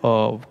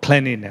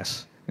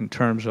cleanliness, in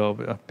terms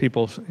of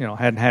people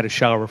hadn't had a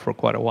shower for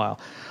quite a while.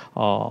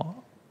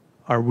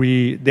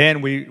 We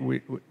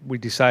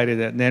decided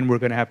that then we're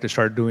going to have to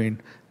start doing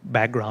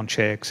background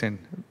checks and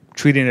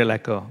treating it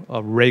like a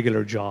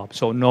regular job.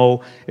 So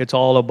no, it's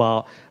all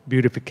about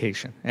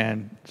beautification.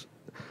 And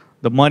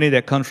the money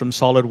that comes from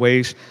solid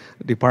waste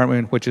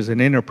department, which is an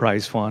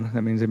enterprise fund,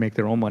 that means they make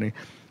their own money,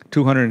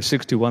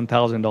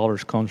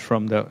 $261,000 comes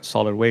from the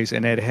solid waste,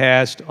 and it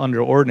has,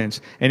 under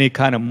ordinance, any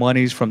kind of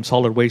monies from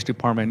solid waste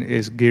department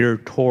is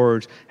geared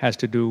towards, has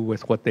to do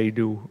with what they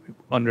do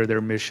under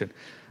their mission.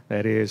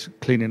 That is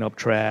cleaning up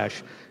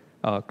trash,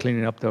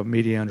 cleaning up the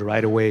medians,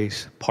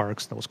 right-of-ways,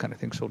 parks, those kind of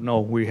things. So no,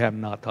 we have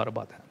not thought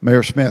about that.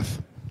 Mayor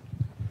Smith.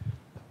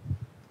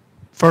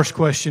 First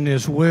question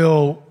is,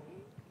 Will,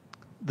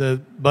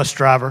 the bus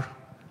driver,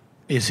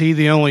 is he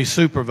the only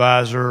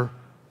supervisor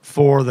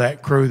for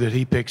that crew that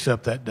he picks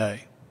up that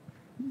day?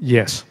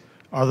 Yes.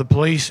 Are the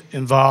police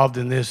involved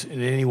in this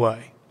in any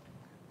way?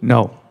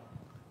 No.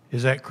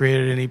 Has that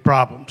created any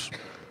problems?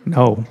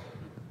 No.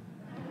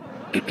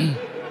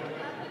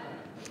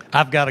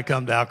 I've got to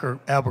come to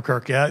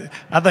Albuquerque.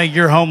 I think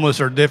your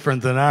homeless are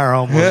different than our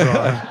homeless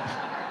are.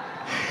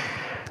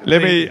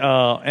 Let me,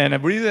 and the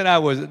reason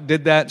I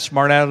did that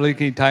smart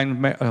alecky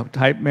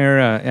type mayor,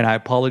 and I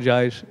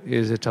apologize,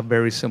 is it's a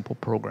very simple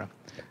program.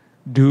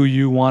 Do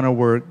you want to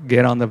work?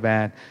 Get on the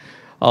van.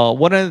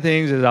 One of the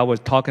things is I was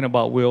talking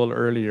about Will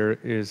earlier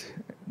is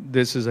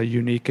this is a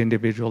unique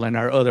individual, and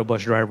our other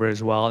bus driver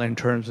as well, in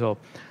terms of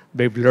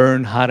they've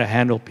learned how to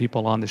handle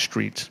people on the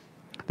streets.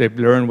 They've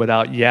learned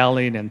without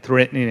yelling and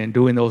threatening and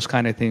doing those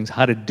kind of things,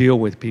 how to deal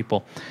with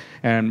people.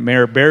 And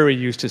Mayor Berry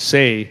used to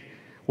say,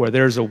 where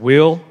there's a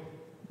will,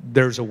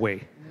 there's a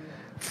way.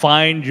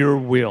 Find your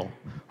will.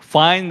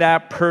 Find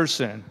that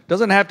person.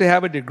 Doesn't have to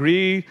have a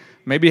degree,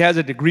 maybe has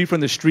a degree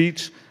from the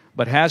streets,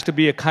 but has to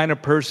be a kind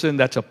of person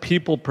that's a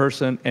people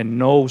person and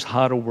knows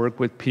how to work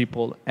with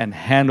people and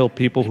handle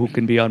people who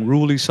can be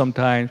unruly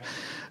sometimes,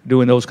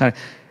 doing those kind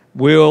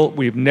of.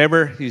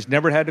 He's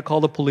never had to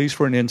call the police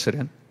for an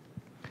incident.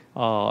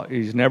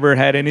 He's never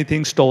had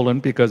anything stolen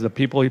because the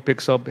people he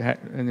picks up,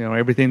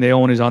 everything they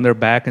own is on their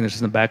back and it's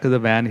in the back of the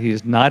van. He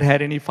has not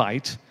had any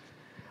fights.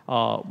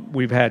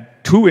 We've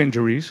had 2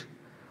 injuries.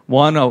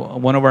 One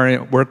of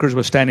our workers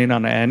was standing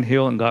on an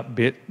anthill and got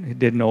bit. He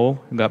didn't know.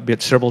 He got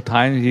bit several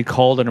times. He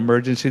called an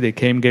emergency. They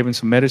came, gave him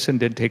some medicine,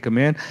 didn't take him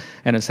in.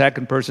 And a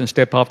second person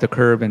stepped off the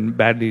curb and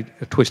badly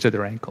twisted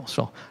their ankle.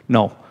 So,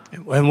 no.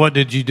 And what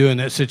did you do in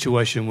that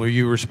situation? Were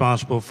you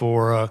responsible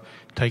for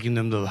taking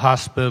them to the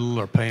hospital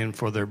or paying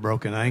for their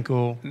broken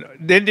ankle?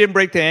 They didn't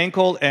break the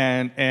ankle,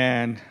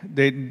 and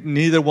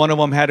neither one of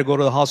them had to go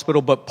to the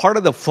hospital. But part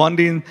of the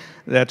funding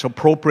that's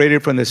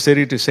appropriated from the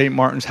city to St.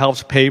 Martin's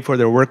helps pay for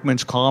their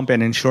workman's comp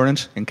and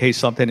insurance in case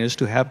something is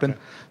to happen.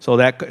 So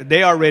that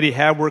they already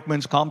have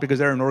workman's comp because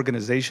they're an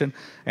organization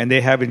and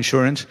they have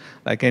insurance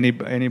like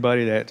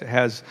anybody that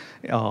has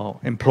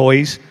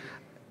employees.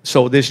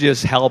 So this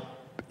just helped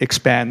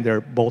expand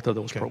both of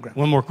those programs.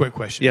 One more quick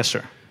question. Yes,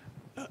 sir.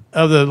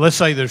 Let's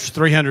say there's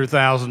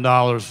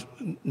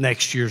 $300,000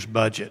 next year's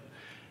budget.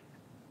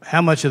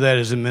 How much of that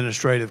is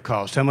administrative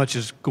cost? How much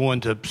is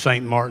going to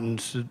St.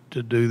 Martin's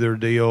to do their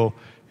deal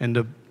and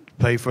to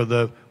pay for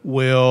the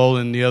will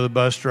and the other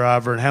bus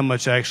driver? And how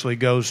much actually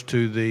goes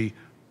to the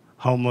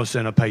homeless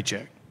and a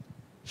paycheck?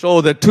 So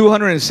the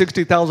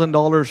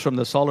 $260,000 from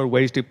the solid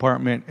waste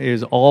department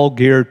is all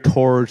geared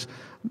towards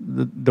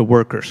the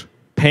workers.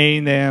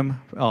 Paying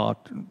them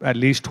at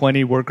least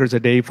 20 workers a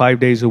day, 5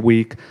 days a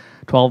week,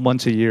 12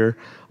 months a year,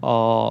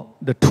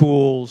 the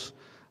tools,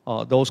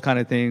 those kind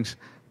of things.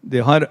 The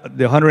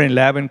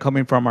 111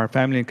 coming from our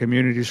Family and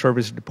Community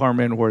Service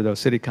Department, where the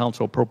City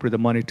Council appropriated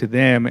the money to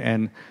them,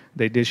 and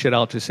they dish it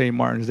out to St.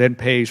 Martin's, then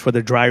pays for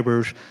the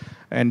drivers.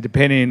 And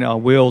depending,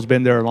 Will's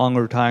been there a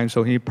longer time,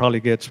 so he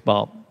probably gets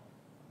about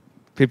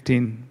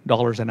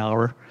 $15 an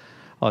hour.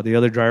 The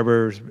other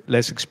drivers,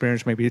 less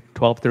experienced, maybe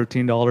 $12,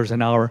 $13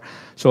 an hour.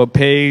 So it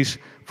pays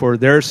for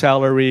their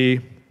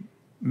salary,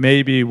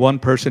 maybe one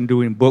person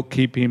doing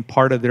bookkeeping,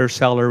 part of their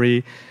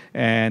salary,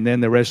 and then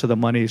the rest of the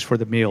money is for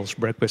the meals,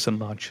 breakfast and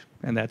lunch,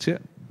 and that's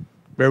it.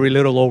 Very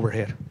little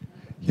overhead.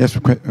 Yes,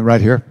 right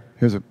here.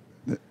 And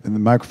the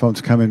microphone's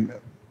coming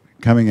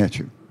at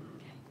you.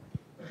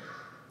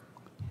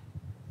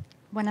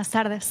 Buenas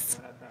tardes.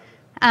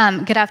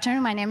 Good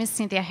afternoon. My name is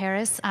Cynthia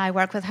Harris. I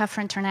work with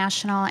Heifer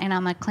International, and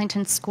I'm a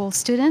Clinton School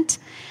student.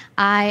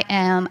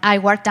 I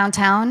work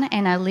downtown,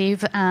 and I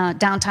live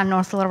downtown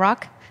North Little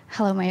Rock.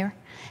 Hello, Mayor.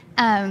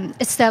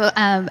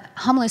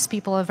 Homeless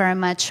people are very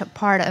much a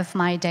part of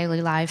my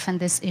daily life, and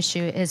this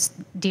issue is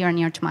dear and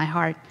near to my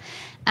heart.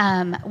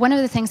 One of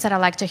the things that I'd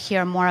like to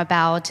hear more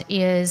about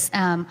is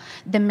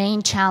the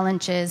main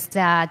challenges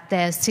that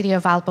the city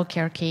of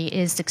Albuquerque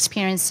is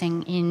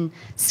experiencing in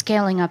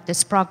scaling up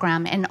this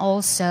program, and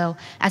also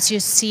as you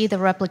see the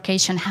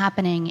replication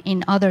happening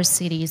in other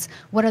cities,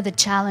 what are the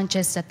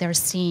challenges that they're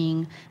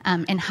seeing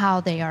and how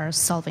they are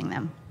solving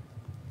them?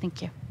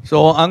 Thank you.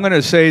 So I'm going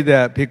to say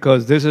that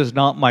because this is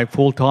not my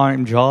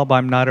full-time job.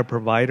 I'm not a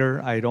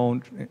provider.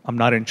 I'm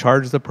not in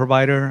charge of the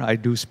provider. I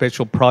do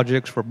special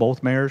projects for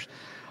both mayors.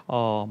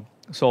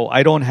 So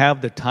I don't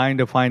have the time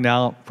to find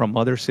out from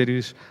other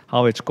cities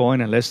how it's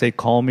going unless they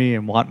call me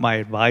and want my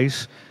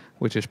advice,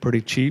 which is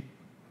pretty cheap,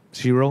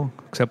 $0,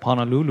 except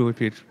Honolulu,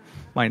 it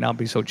might not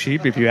be so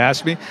cheap if you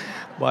ask me.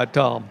 But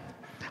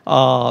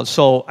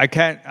so I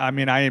can't,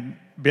 I've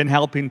been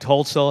helping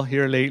Tulsa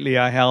here lately.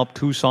 I helped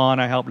Tucson.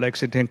 I helped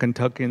Lexington,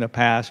 Kentucky in the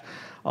past.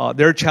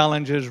 Their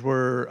challenges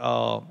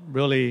were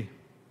really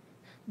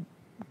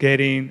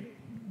getting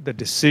the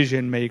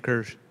decision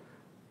makers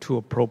to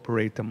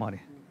appropriate the money.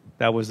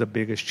 That was the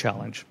biggest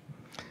challenge.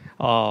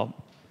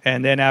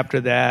 And then after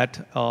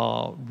that,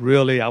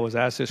 really, I was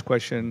asked this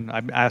question.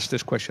 I'm asked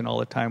this question all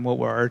the time. What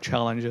were our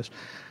challenges?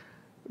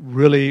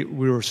 Really,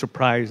 we were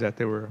surprised that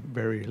there were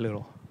very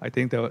little. I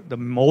think the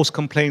most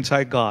complaints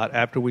I got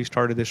after we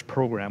started this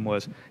program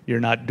was, you're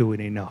not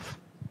doing enough.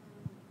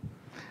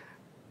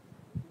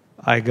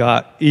 I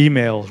got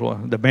emails,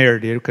 well, the mayor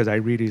did, because I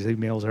read his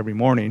emails every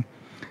morning.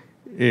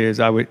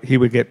 is he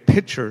would get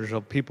pictures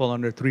of people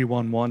under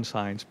 311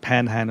 signs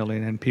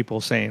panhandling and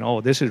people saying,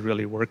 oh, this is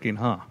really working,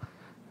 huh?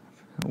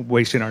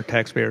 Wasting our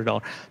taxpayer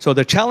dollar. So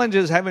the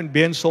challenges haven't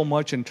been so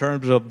much in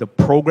terms of the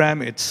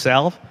program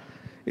itself.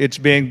 It's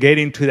been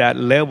getting to that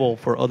level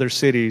for other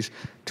cities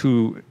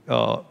to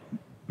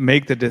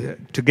get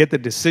the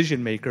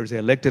decision makers, the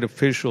elected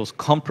officials,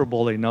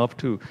 comfortable enough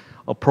to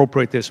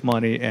appropriate this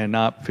money and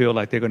not feel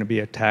like they're going to be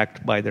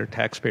attacked by their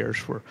taxpayers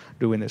for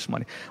doing this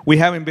money. We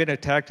haven't been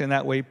attacked in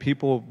that way.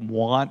 People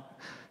want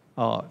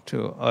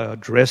to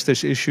address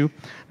this issue.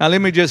 Now,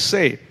 let me just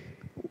say,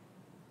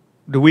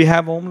 do we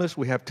have homeless?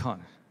 We have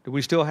tons. Do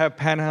we still have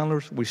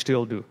panhandlers? We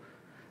still do.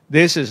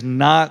 This is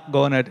not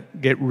going to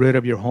get rid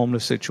of your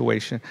homeless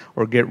situation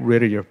or get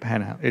rid of your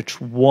panhandler. It's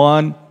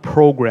one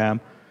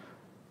program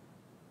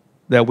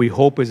that we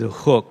hope is a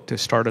hook to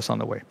start us on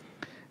the way.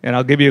 And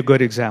I'll give you a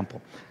good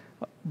example.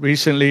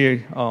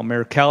 Recently,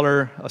 Mayor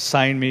Keller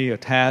assigned me a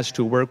task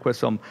to work with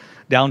some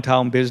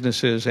downtown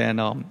businesses and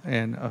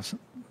a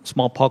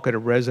small pocket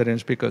of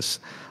residents because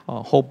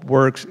Hope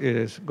Works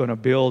is going to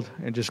build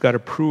and just got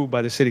approved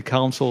by the city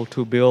council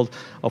to build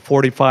a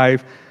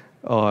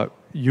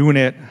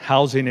 45-unit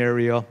housing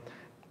area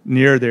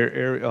near their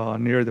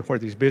area, where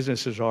these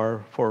businesses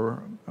are,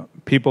 for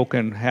people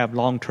can have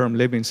long-term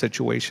living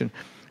situation,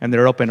 and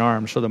they're up in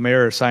arms. So the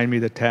mayor assigned me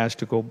the task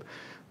to go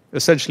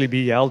essentially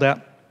be yelled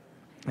at.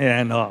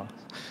 And so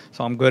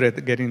I'm good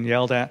at getting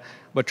yelled at.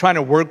 But trying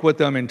to work with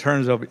them in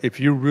terms of if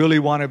you really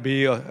want to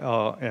be,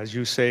 as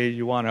you say,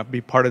 you want to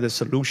be part of the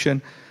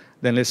solution,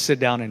 then let's sit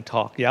down and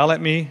talk. Yell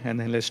at me, and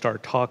then let's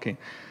start talking.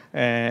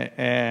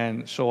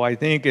 And so I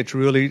think it's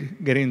really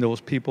getting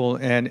those people.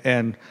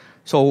 And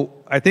so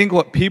I think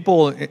what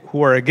people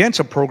who are against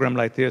a program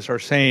like this are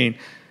saying,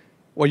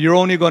 well, you're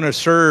only going to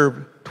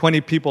serve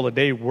 20 people a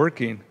day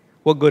working.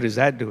 What good is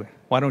that doing?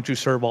 Why don't you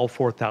serve all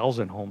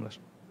 4,000 homeless?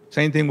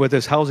 Same thing with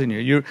this housing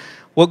unit.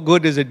 What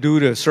good does it do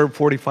to serve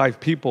 45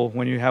 people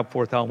when you have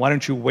 4,000? Why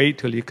don't you wait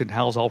till you can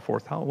house all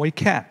 4,000? Well, you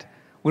can't.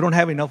 We don't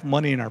have enough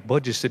money in our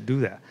budgets to do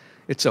that.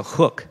 It's a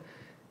hook.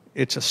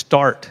 It's a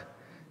start.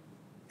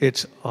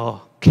 It's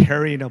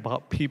caring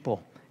about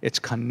people. It's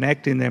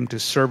connecting them to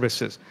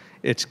services.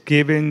 It's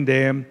giving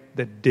them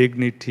the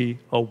dignity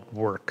of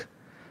work,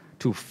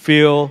 to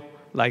feel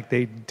like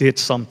they did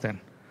something,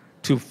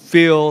 to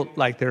feel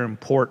like they're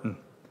important,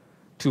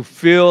 to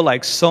feel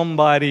like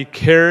somebody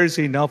cares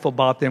enough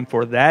about them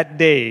for that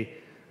day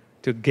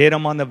to get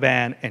them on the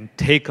van and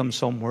take them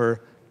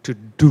somewhere to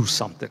do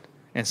something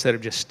instead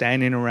of just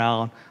standing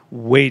around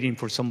waiting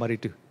for somebody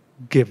to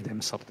give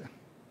them something.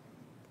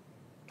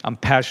 I'm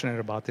passionate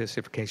about this,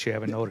 in case you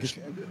haven't noticed.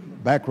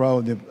 Back row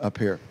and then up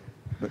here.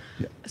 But,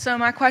 yeah. So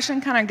my question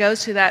kind of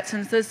goes to that.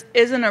 Since this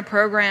isn't a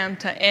program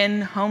to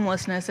end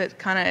homelessness, it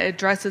kind of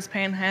addresses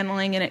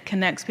panhandling and it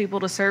connects people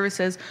to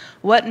services.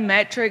 What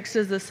metrics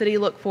does the city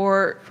look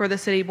for the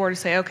city board to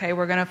say, okay,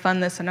 we're going to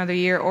fund this another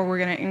year, or we're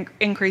going to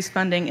increase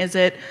funding? Is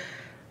it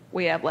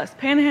we have less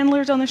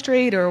panhandlers on the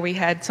street, or we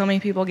had so many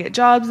people get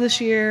jobs this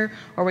year,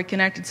 or we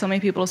connected so many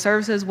people to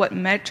services? What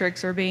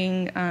metrics are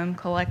being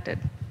collected?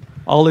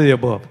 All of the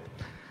above.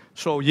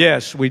 So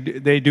yes,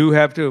 they do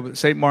have to,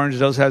 St. Martin's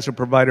does have to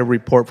provide a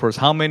report for us.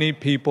 How many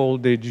people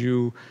did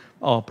you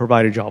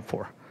provide a job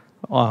for?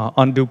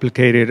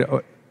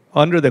 Unduplicated,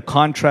 under the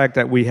contract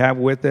that we have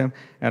with them,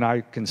 and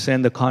I can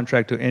send the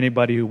contract to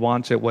anybody who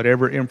wants it.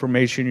 Whatever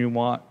information you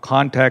want,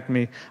 contact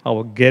me, I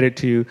will get it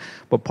to you.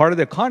 But part of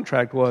the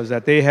contract was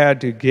that they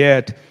had to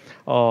get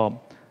a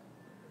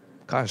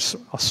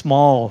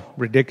small,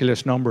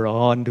 ridiculous number of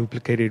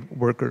unduplicated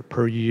workers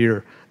per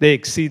year. They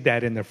exceed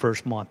that in their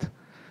first month.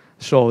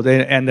 So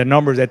and the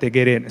numbers that they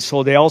get in.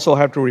 So they also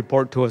have to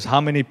report to us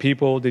how many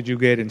people did you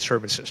get in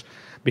services,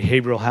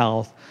 behavioral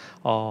health,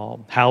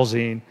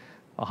 housing,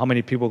 how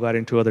many people got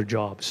into other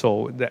jobs.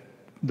 So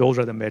those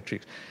are the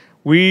metrics.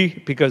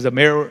 Because the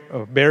mayor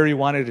of Barry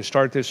wanted to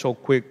start this so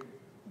quick,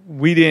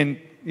 we didn't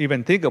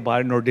even think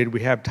about it, nor did we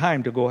have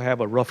time to go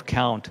have a rough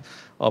count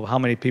of how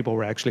many people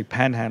were actually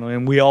panhandling.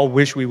 And we all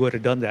wish we would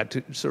have done that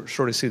to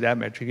sort of see that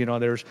metric. You know,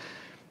 there's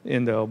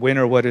in the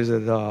winter, what is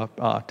it,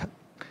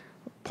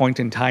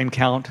 point-in-time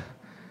count,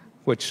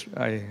 which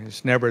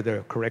is never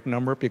the correct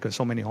number because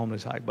so many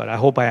homeless died. But I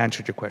hope I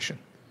answered your question.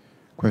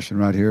 Question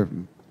right here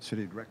from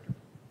City Director.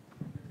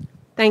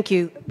 Thank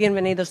you.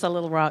 Bienvenidos a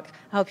Little Rock.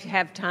 I hope you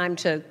have time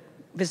to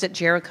visit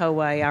Jericho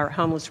Way, our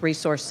homeless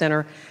resource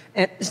center.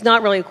 And it's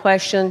not really a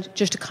question,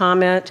 just a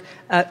comment.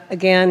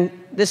 Again,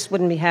 this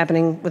wouldn't be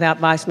happening without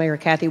Vice Mayor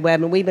Kathy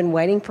Webb, and we've been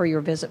waiting for your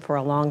visit for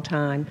a long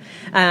time.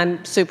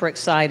 I'm super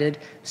excited.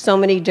 So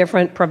many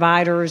different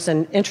providers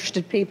and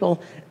interested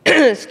people,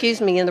 excuse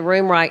me, in the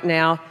room right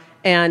now.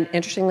 And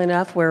interestingly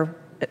enough,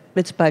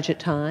 it's budget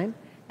time.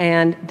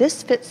 And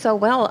this fits so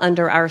well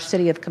under our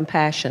City of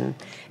Compassion.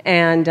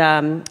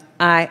 And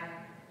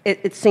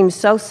it seems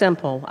so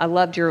simple. I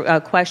loved your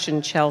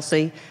question,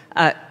 Chelsea.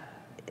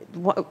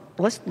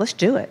 Let's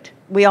do it.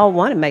 We all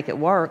want to make it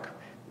work.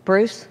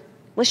 Bruce,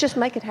 let's just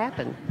make it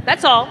happen.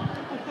 That's all.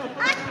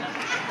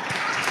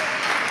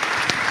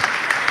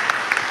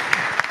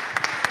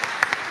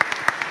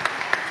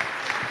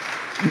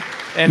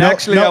 And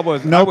actually, I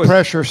was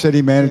pressure,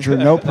 city manager.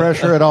 No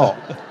pressure at all.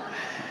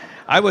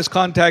 I was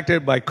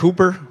contacted by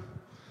Cooper.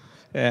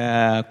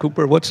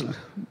 Cooper, what's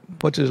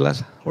his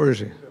last? Where is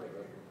he?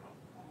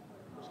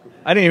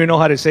 I didn't even know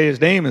how to say his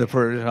name in the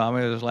first time.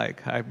 It was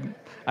like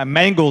I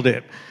mangled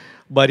it.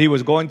 But he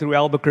was going through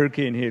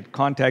Albuquerque, and he had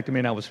contacted me,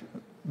 and I was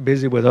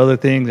busy with other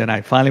things, and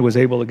I finally was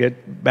able to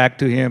get back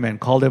to him and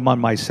called him on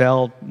my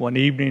cell one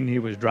evening. He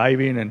was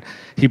driving, and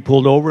he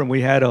pulled over, and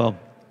we had a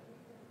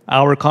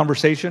hour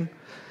conversation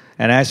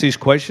and asked these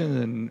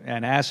questions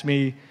and asked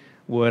me,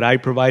 would I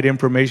provide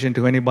information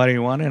to anybody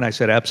who wanted? And I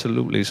said,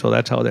 absolutely. So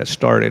that's how that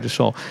started.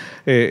 So,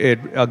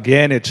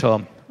 it's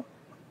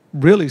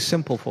really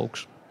simple,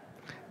 folks.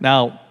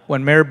 Now,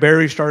 when Mayor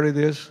Berry started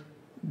this,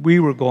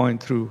 we were going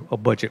through a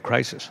budget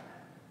crisis.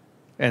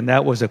 And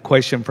that was a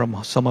question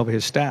from some of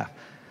his staff.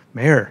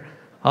 Mayor,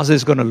 how's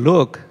this going to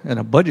look in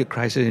a budget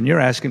crisis, and you're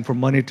asking for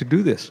money to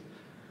do this?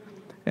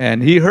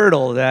 And he heard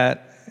all of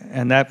that,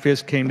 and that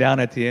fist came down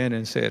at the end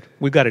and said,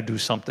 we've got to do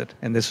something,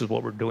 and this is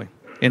what we're doing.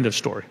 End of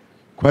story.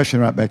 Question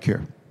right back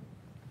here.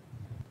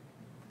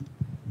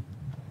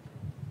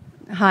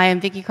 Hi, I'm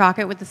Vicki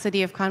Crockett with the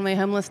City of Conway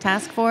Homeless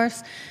Task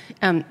Force.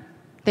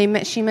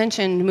 She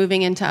mentioned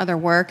moving into other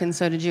work, and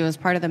so did you as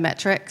part of the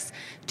metrics.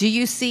 Do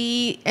you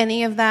see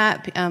any of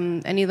that,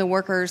 any of the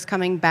workers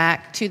coming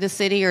back to the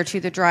city or to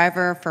the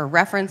driver for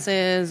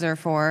references or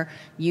for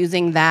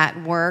using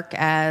that work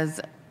as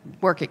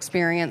work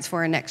experience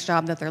for a next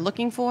job that they're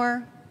looking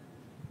for?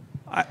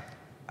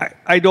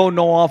 I don't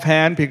know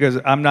offhand because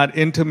I'm not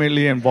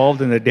intimately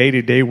involved in the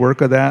day-to-day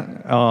work of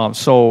that.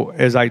 So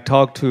as I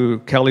talked to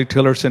Kelly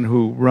Tillerson,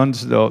 who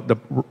runs the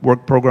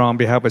work program on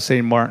behalf of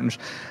St. Martin's,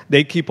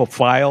 they keep a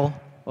file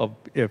of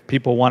if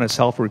people want to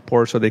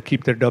self-report, so they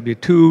keep their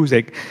W-2s,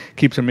 they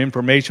keep some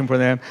information for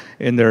them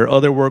in their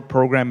other work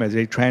program as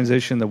they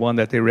transition, the one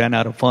that they ran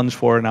out of funds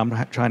for, and I'm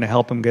trying to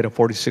help them get a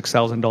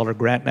 $46,000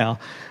 grant now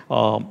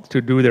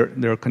to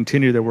do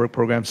continue their work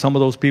program. Some of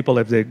those people,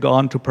 if they've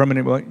gone to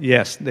permanent work,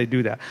 yes, they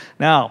do that.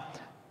 Now,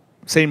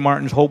 St.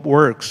 Martin's Hope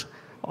Works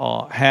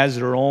has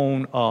their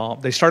own,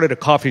 they started a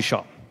coffee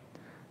shop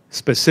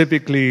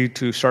specifically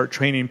to start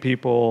training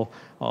people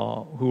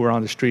who are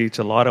on the streets,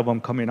 a lot of them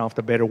coming off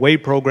the Better Way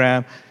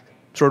program,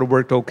 sort of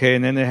worked okay.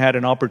 And then they had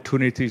an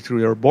opportunity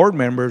through their board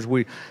members,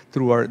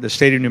 through the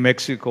State of New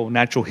Mexico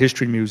Natural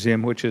History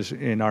Museum, which is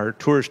in our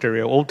tourist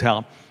area, Old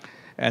Town.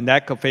 And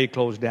that cafe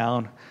closed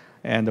down.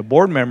 And the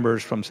board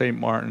members from St.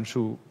 Martin's,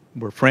 who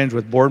were friends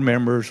with board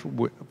members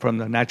from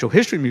the Natural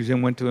History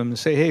Museum, went to them and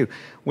say, hey,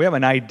 we have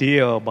an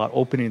idea about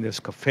opening this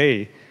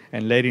cafe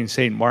and letting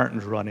St.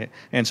 Martin's run it.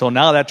 And so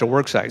now that's a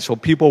work site. So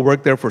people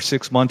work there for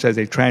 6 months as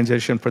they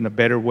transition from the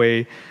Better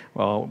Way,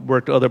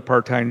 worked other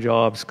part-time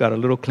jobs, got a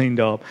little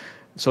cleaned up.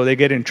 So they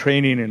get in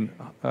training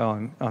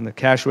on the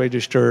cash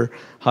register,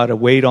 how to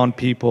wait on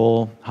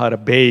people, how to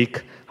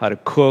bake, how to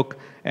cook,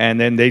 and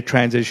then they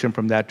transition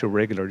from that to a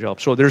regular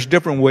job. So there's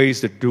different ways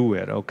to do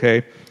it,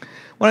 okay?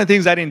 One of the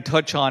things I didn't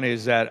touch on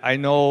is that I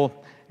know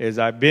as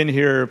I've been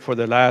here for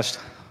the last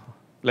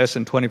less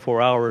than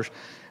 24 hours,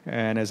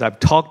 and as I've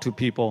talked to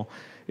people,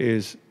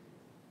 is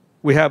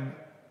we have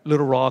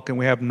Little Rock and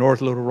we have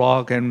North Little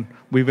Rock, and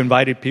we've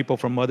invited people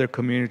from other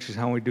communities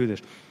how we do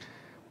this.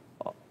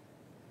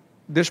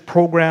 This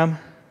program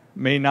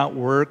may not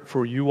work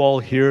for you all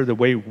here the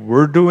way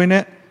we're doing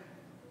it,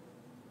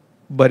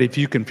 but if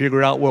you can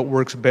figure out what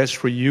works best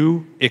for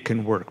you, it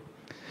can work.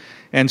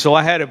 And so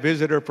I had a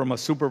visitor from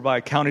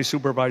a county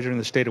supervisor in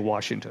the state of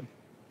Washington,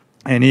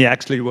 and he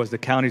actually was the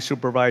county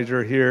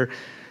supervisor here.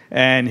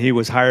 And he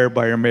was hired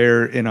by our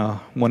mayor in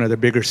one of the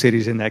bigger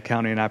cities in that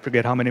county. And I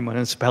forget how many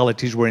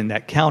municipalities were in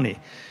that county,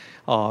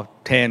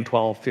 10,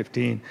 12,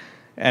 15.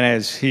 And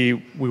as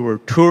we were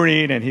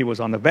touring and he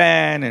was on the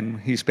van and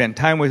he spent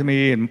time with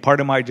me, and part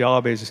of my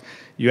job is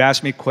you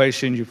ask me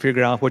questions, you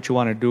figure out what you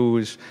want to do,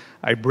 is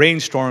I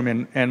brainstorm.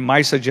 And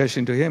my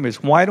suggestion to him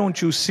is, why don't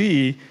you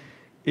see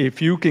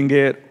if you can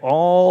get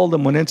all the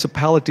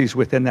municipalities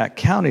within that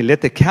county,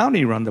 let the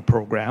county run the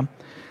program.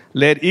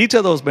 Let each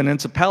of those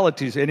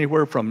municipalities,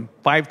 anywhere from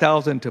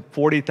 5,000 to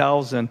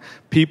 40,000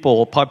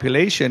 people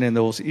population in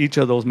each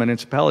of those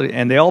municipalities,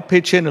 and they all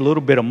pitch in a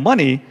little bit of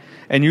money,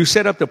 and you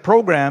set up the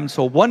program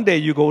so one day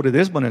you go to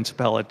this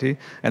municipality,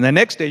 and the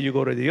next day you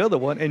go to the other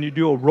one, and you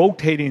do a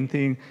rotating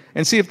thing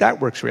and see if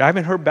that works for you. I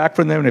haven't heard back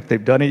from them if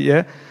they've done it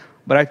yet,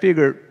 but I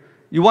figure,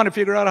 you want to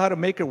figure out how to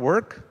make it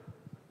work?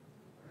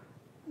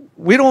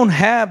 We don't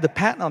have the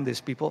patent on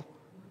this, people.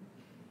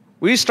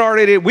 We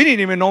started it, we didn't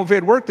even know if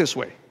it worked this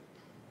way.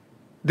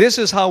 This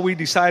is how we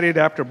decided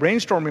after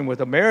brainstorming with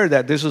the mayor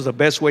that this is the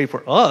best way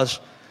for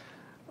us,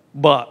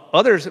 but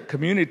other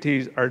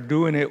communities are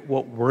doing it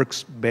what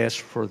works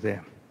best for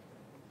them.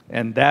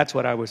 And that's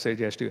what I would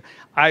suggest to you.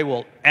 I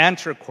will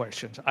answer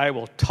questions. I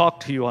will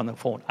talk to you on the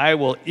phone. I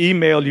will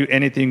email you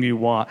anything you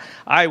want.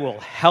 I will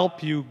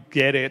help you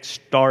get it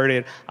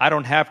started. I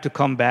don't have to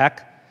come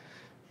back,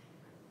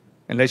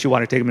 unless you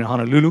want to take me to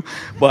Honolulu,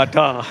 but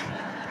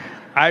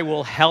I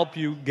will help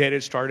you get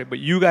it started, but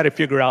you got to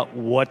figure out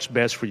what's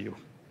best for you.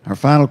 Our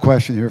final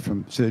question here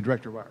from City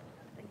Director Wire.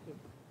 Thank you.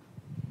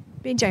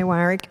 BJ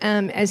Wyrick,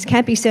 as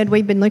Cappy said,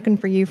 we've been looking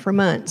for you for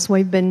months.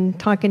 We've been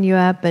talking you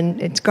up, and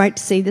it's great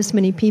to see this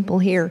many people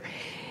here.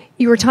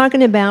 You were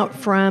talking about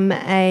from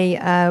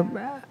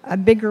a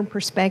bigger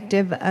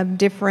perspective of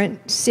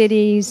different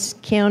cities,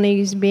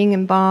 counties being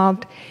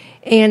involved,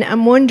 and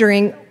I'm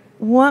wondering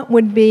what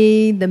would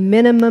be the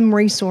minimum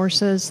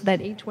resources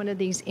that each one of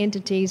these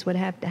entities would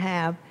have to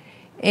have,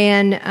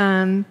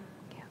 and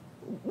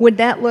would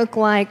that look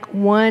like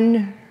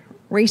one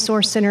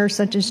resource center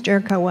such as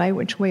Jericho Way,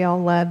 which we all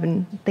love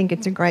and think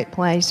it's a great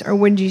place, or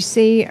would you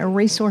see a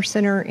resource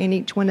center in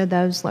each one of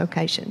those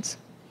locations?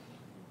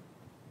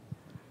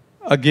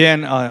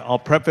 Again, I'll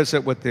preface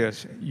it with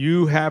this.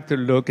 You have to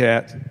look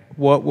at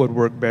what would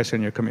work best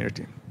in your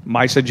community.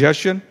 My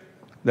suggestion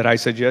that I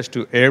suggest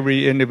to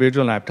every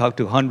individual, and I've talked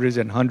to hundreds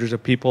and hundreds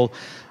of people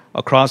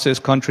across this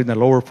country in the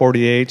lower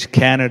 48,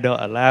 Canada,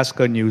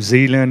 Alaska, New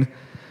Zealand,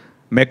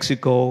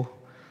 Mexico,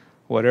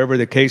 whatever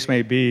the case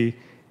may be,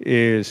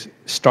 is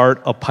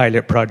start a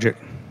pilot project.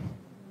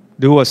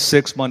 Do a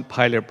 6-month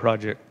pilot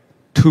project,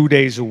 2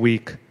 days a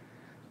week.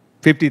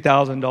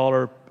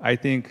 $50,000, I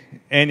think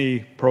any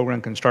program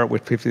can start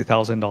with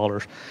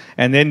 $50,000.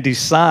 And then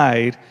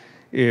decide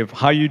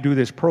how you do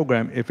this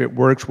program, if it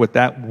works with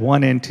that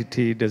one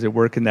entity, does it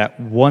work in that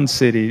one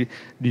city?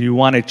 Do you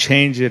want to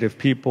change it if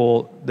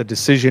people, the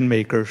decision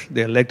makers,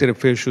 the elected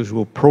officials who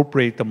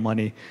appropriate the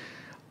money,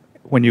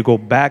 when you go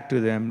back to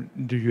them,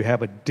 do you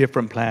have a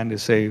different plan to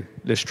say,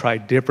 let's try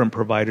different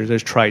providers,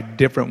 let's try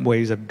different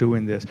ways of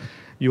doing this?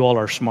 You all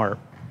are smart.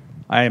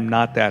 I am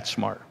not that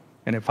smart.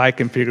 And if I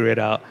can figure it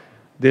out,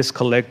 this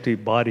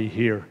collective body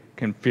here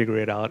can figure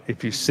it out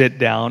if you sit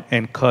down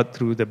and cut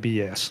through the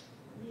BS.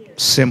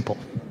 Simple.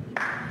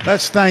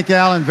 Let's thank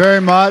Alan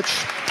very much.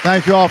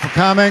 Thank you all for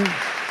coming.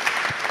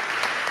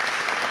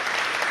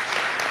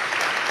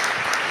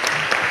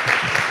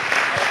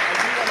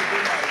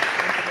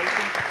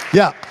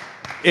 Yeah.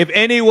 If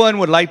anyone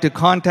would like to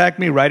contact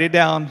me, write it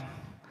down.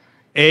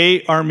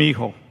 A.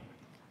 Armijo.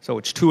 So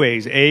it's 2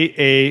 A's.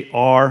 A-A-R-M-I-J-O.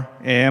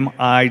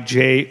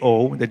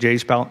 The J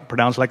is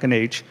pronounced like an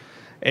H.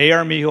 A.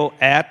 Armijo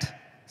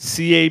at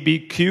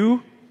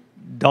cabq.gov.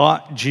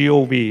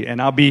 And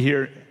I'll be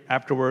here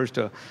afterwards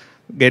to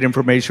get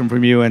information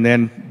from you. And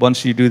then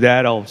once you do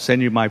that, I'll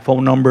send you my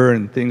phone number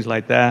and things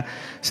like that.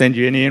 Send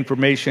you any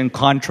information,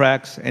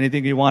 contracts,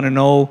 anything you want to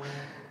know.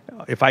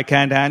 If I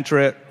can't answer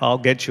it, I'll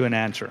get you an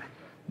answer.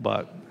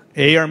 But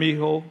A.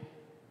 Armijo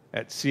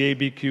at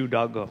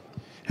cabq.gov.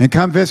 And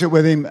come visit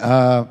with him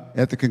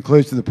at the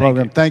conclusion of the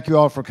program. Thank you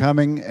all for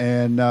coming,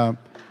 and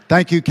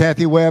thank you,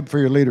 Kathy Webb, for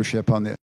your leadership on this.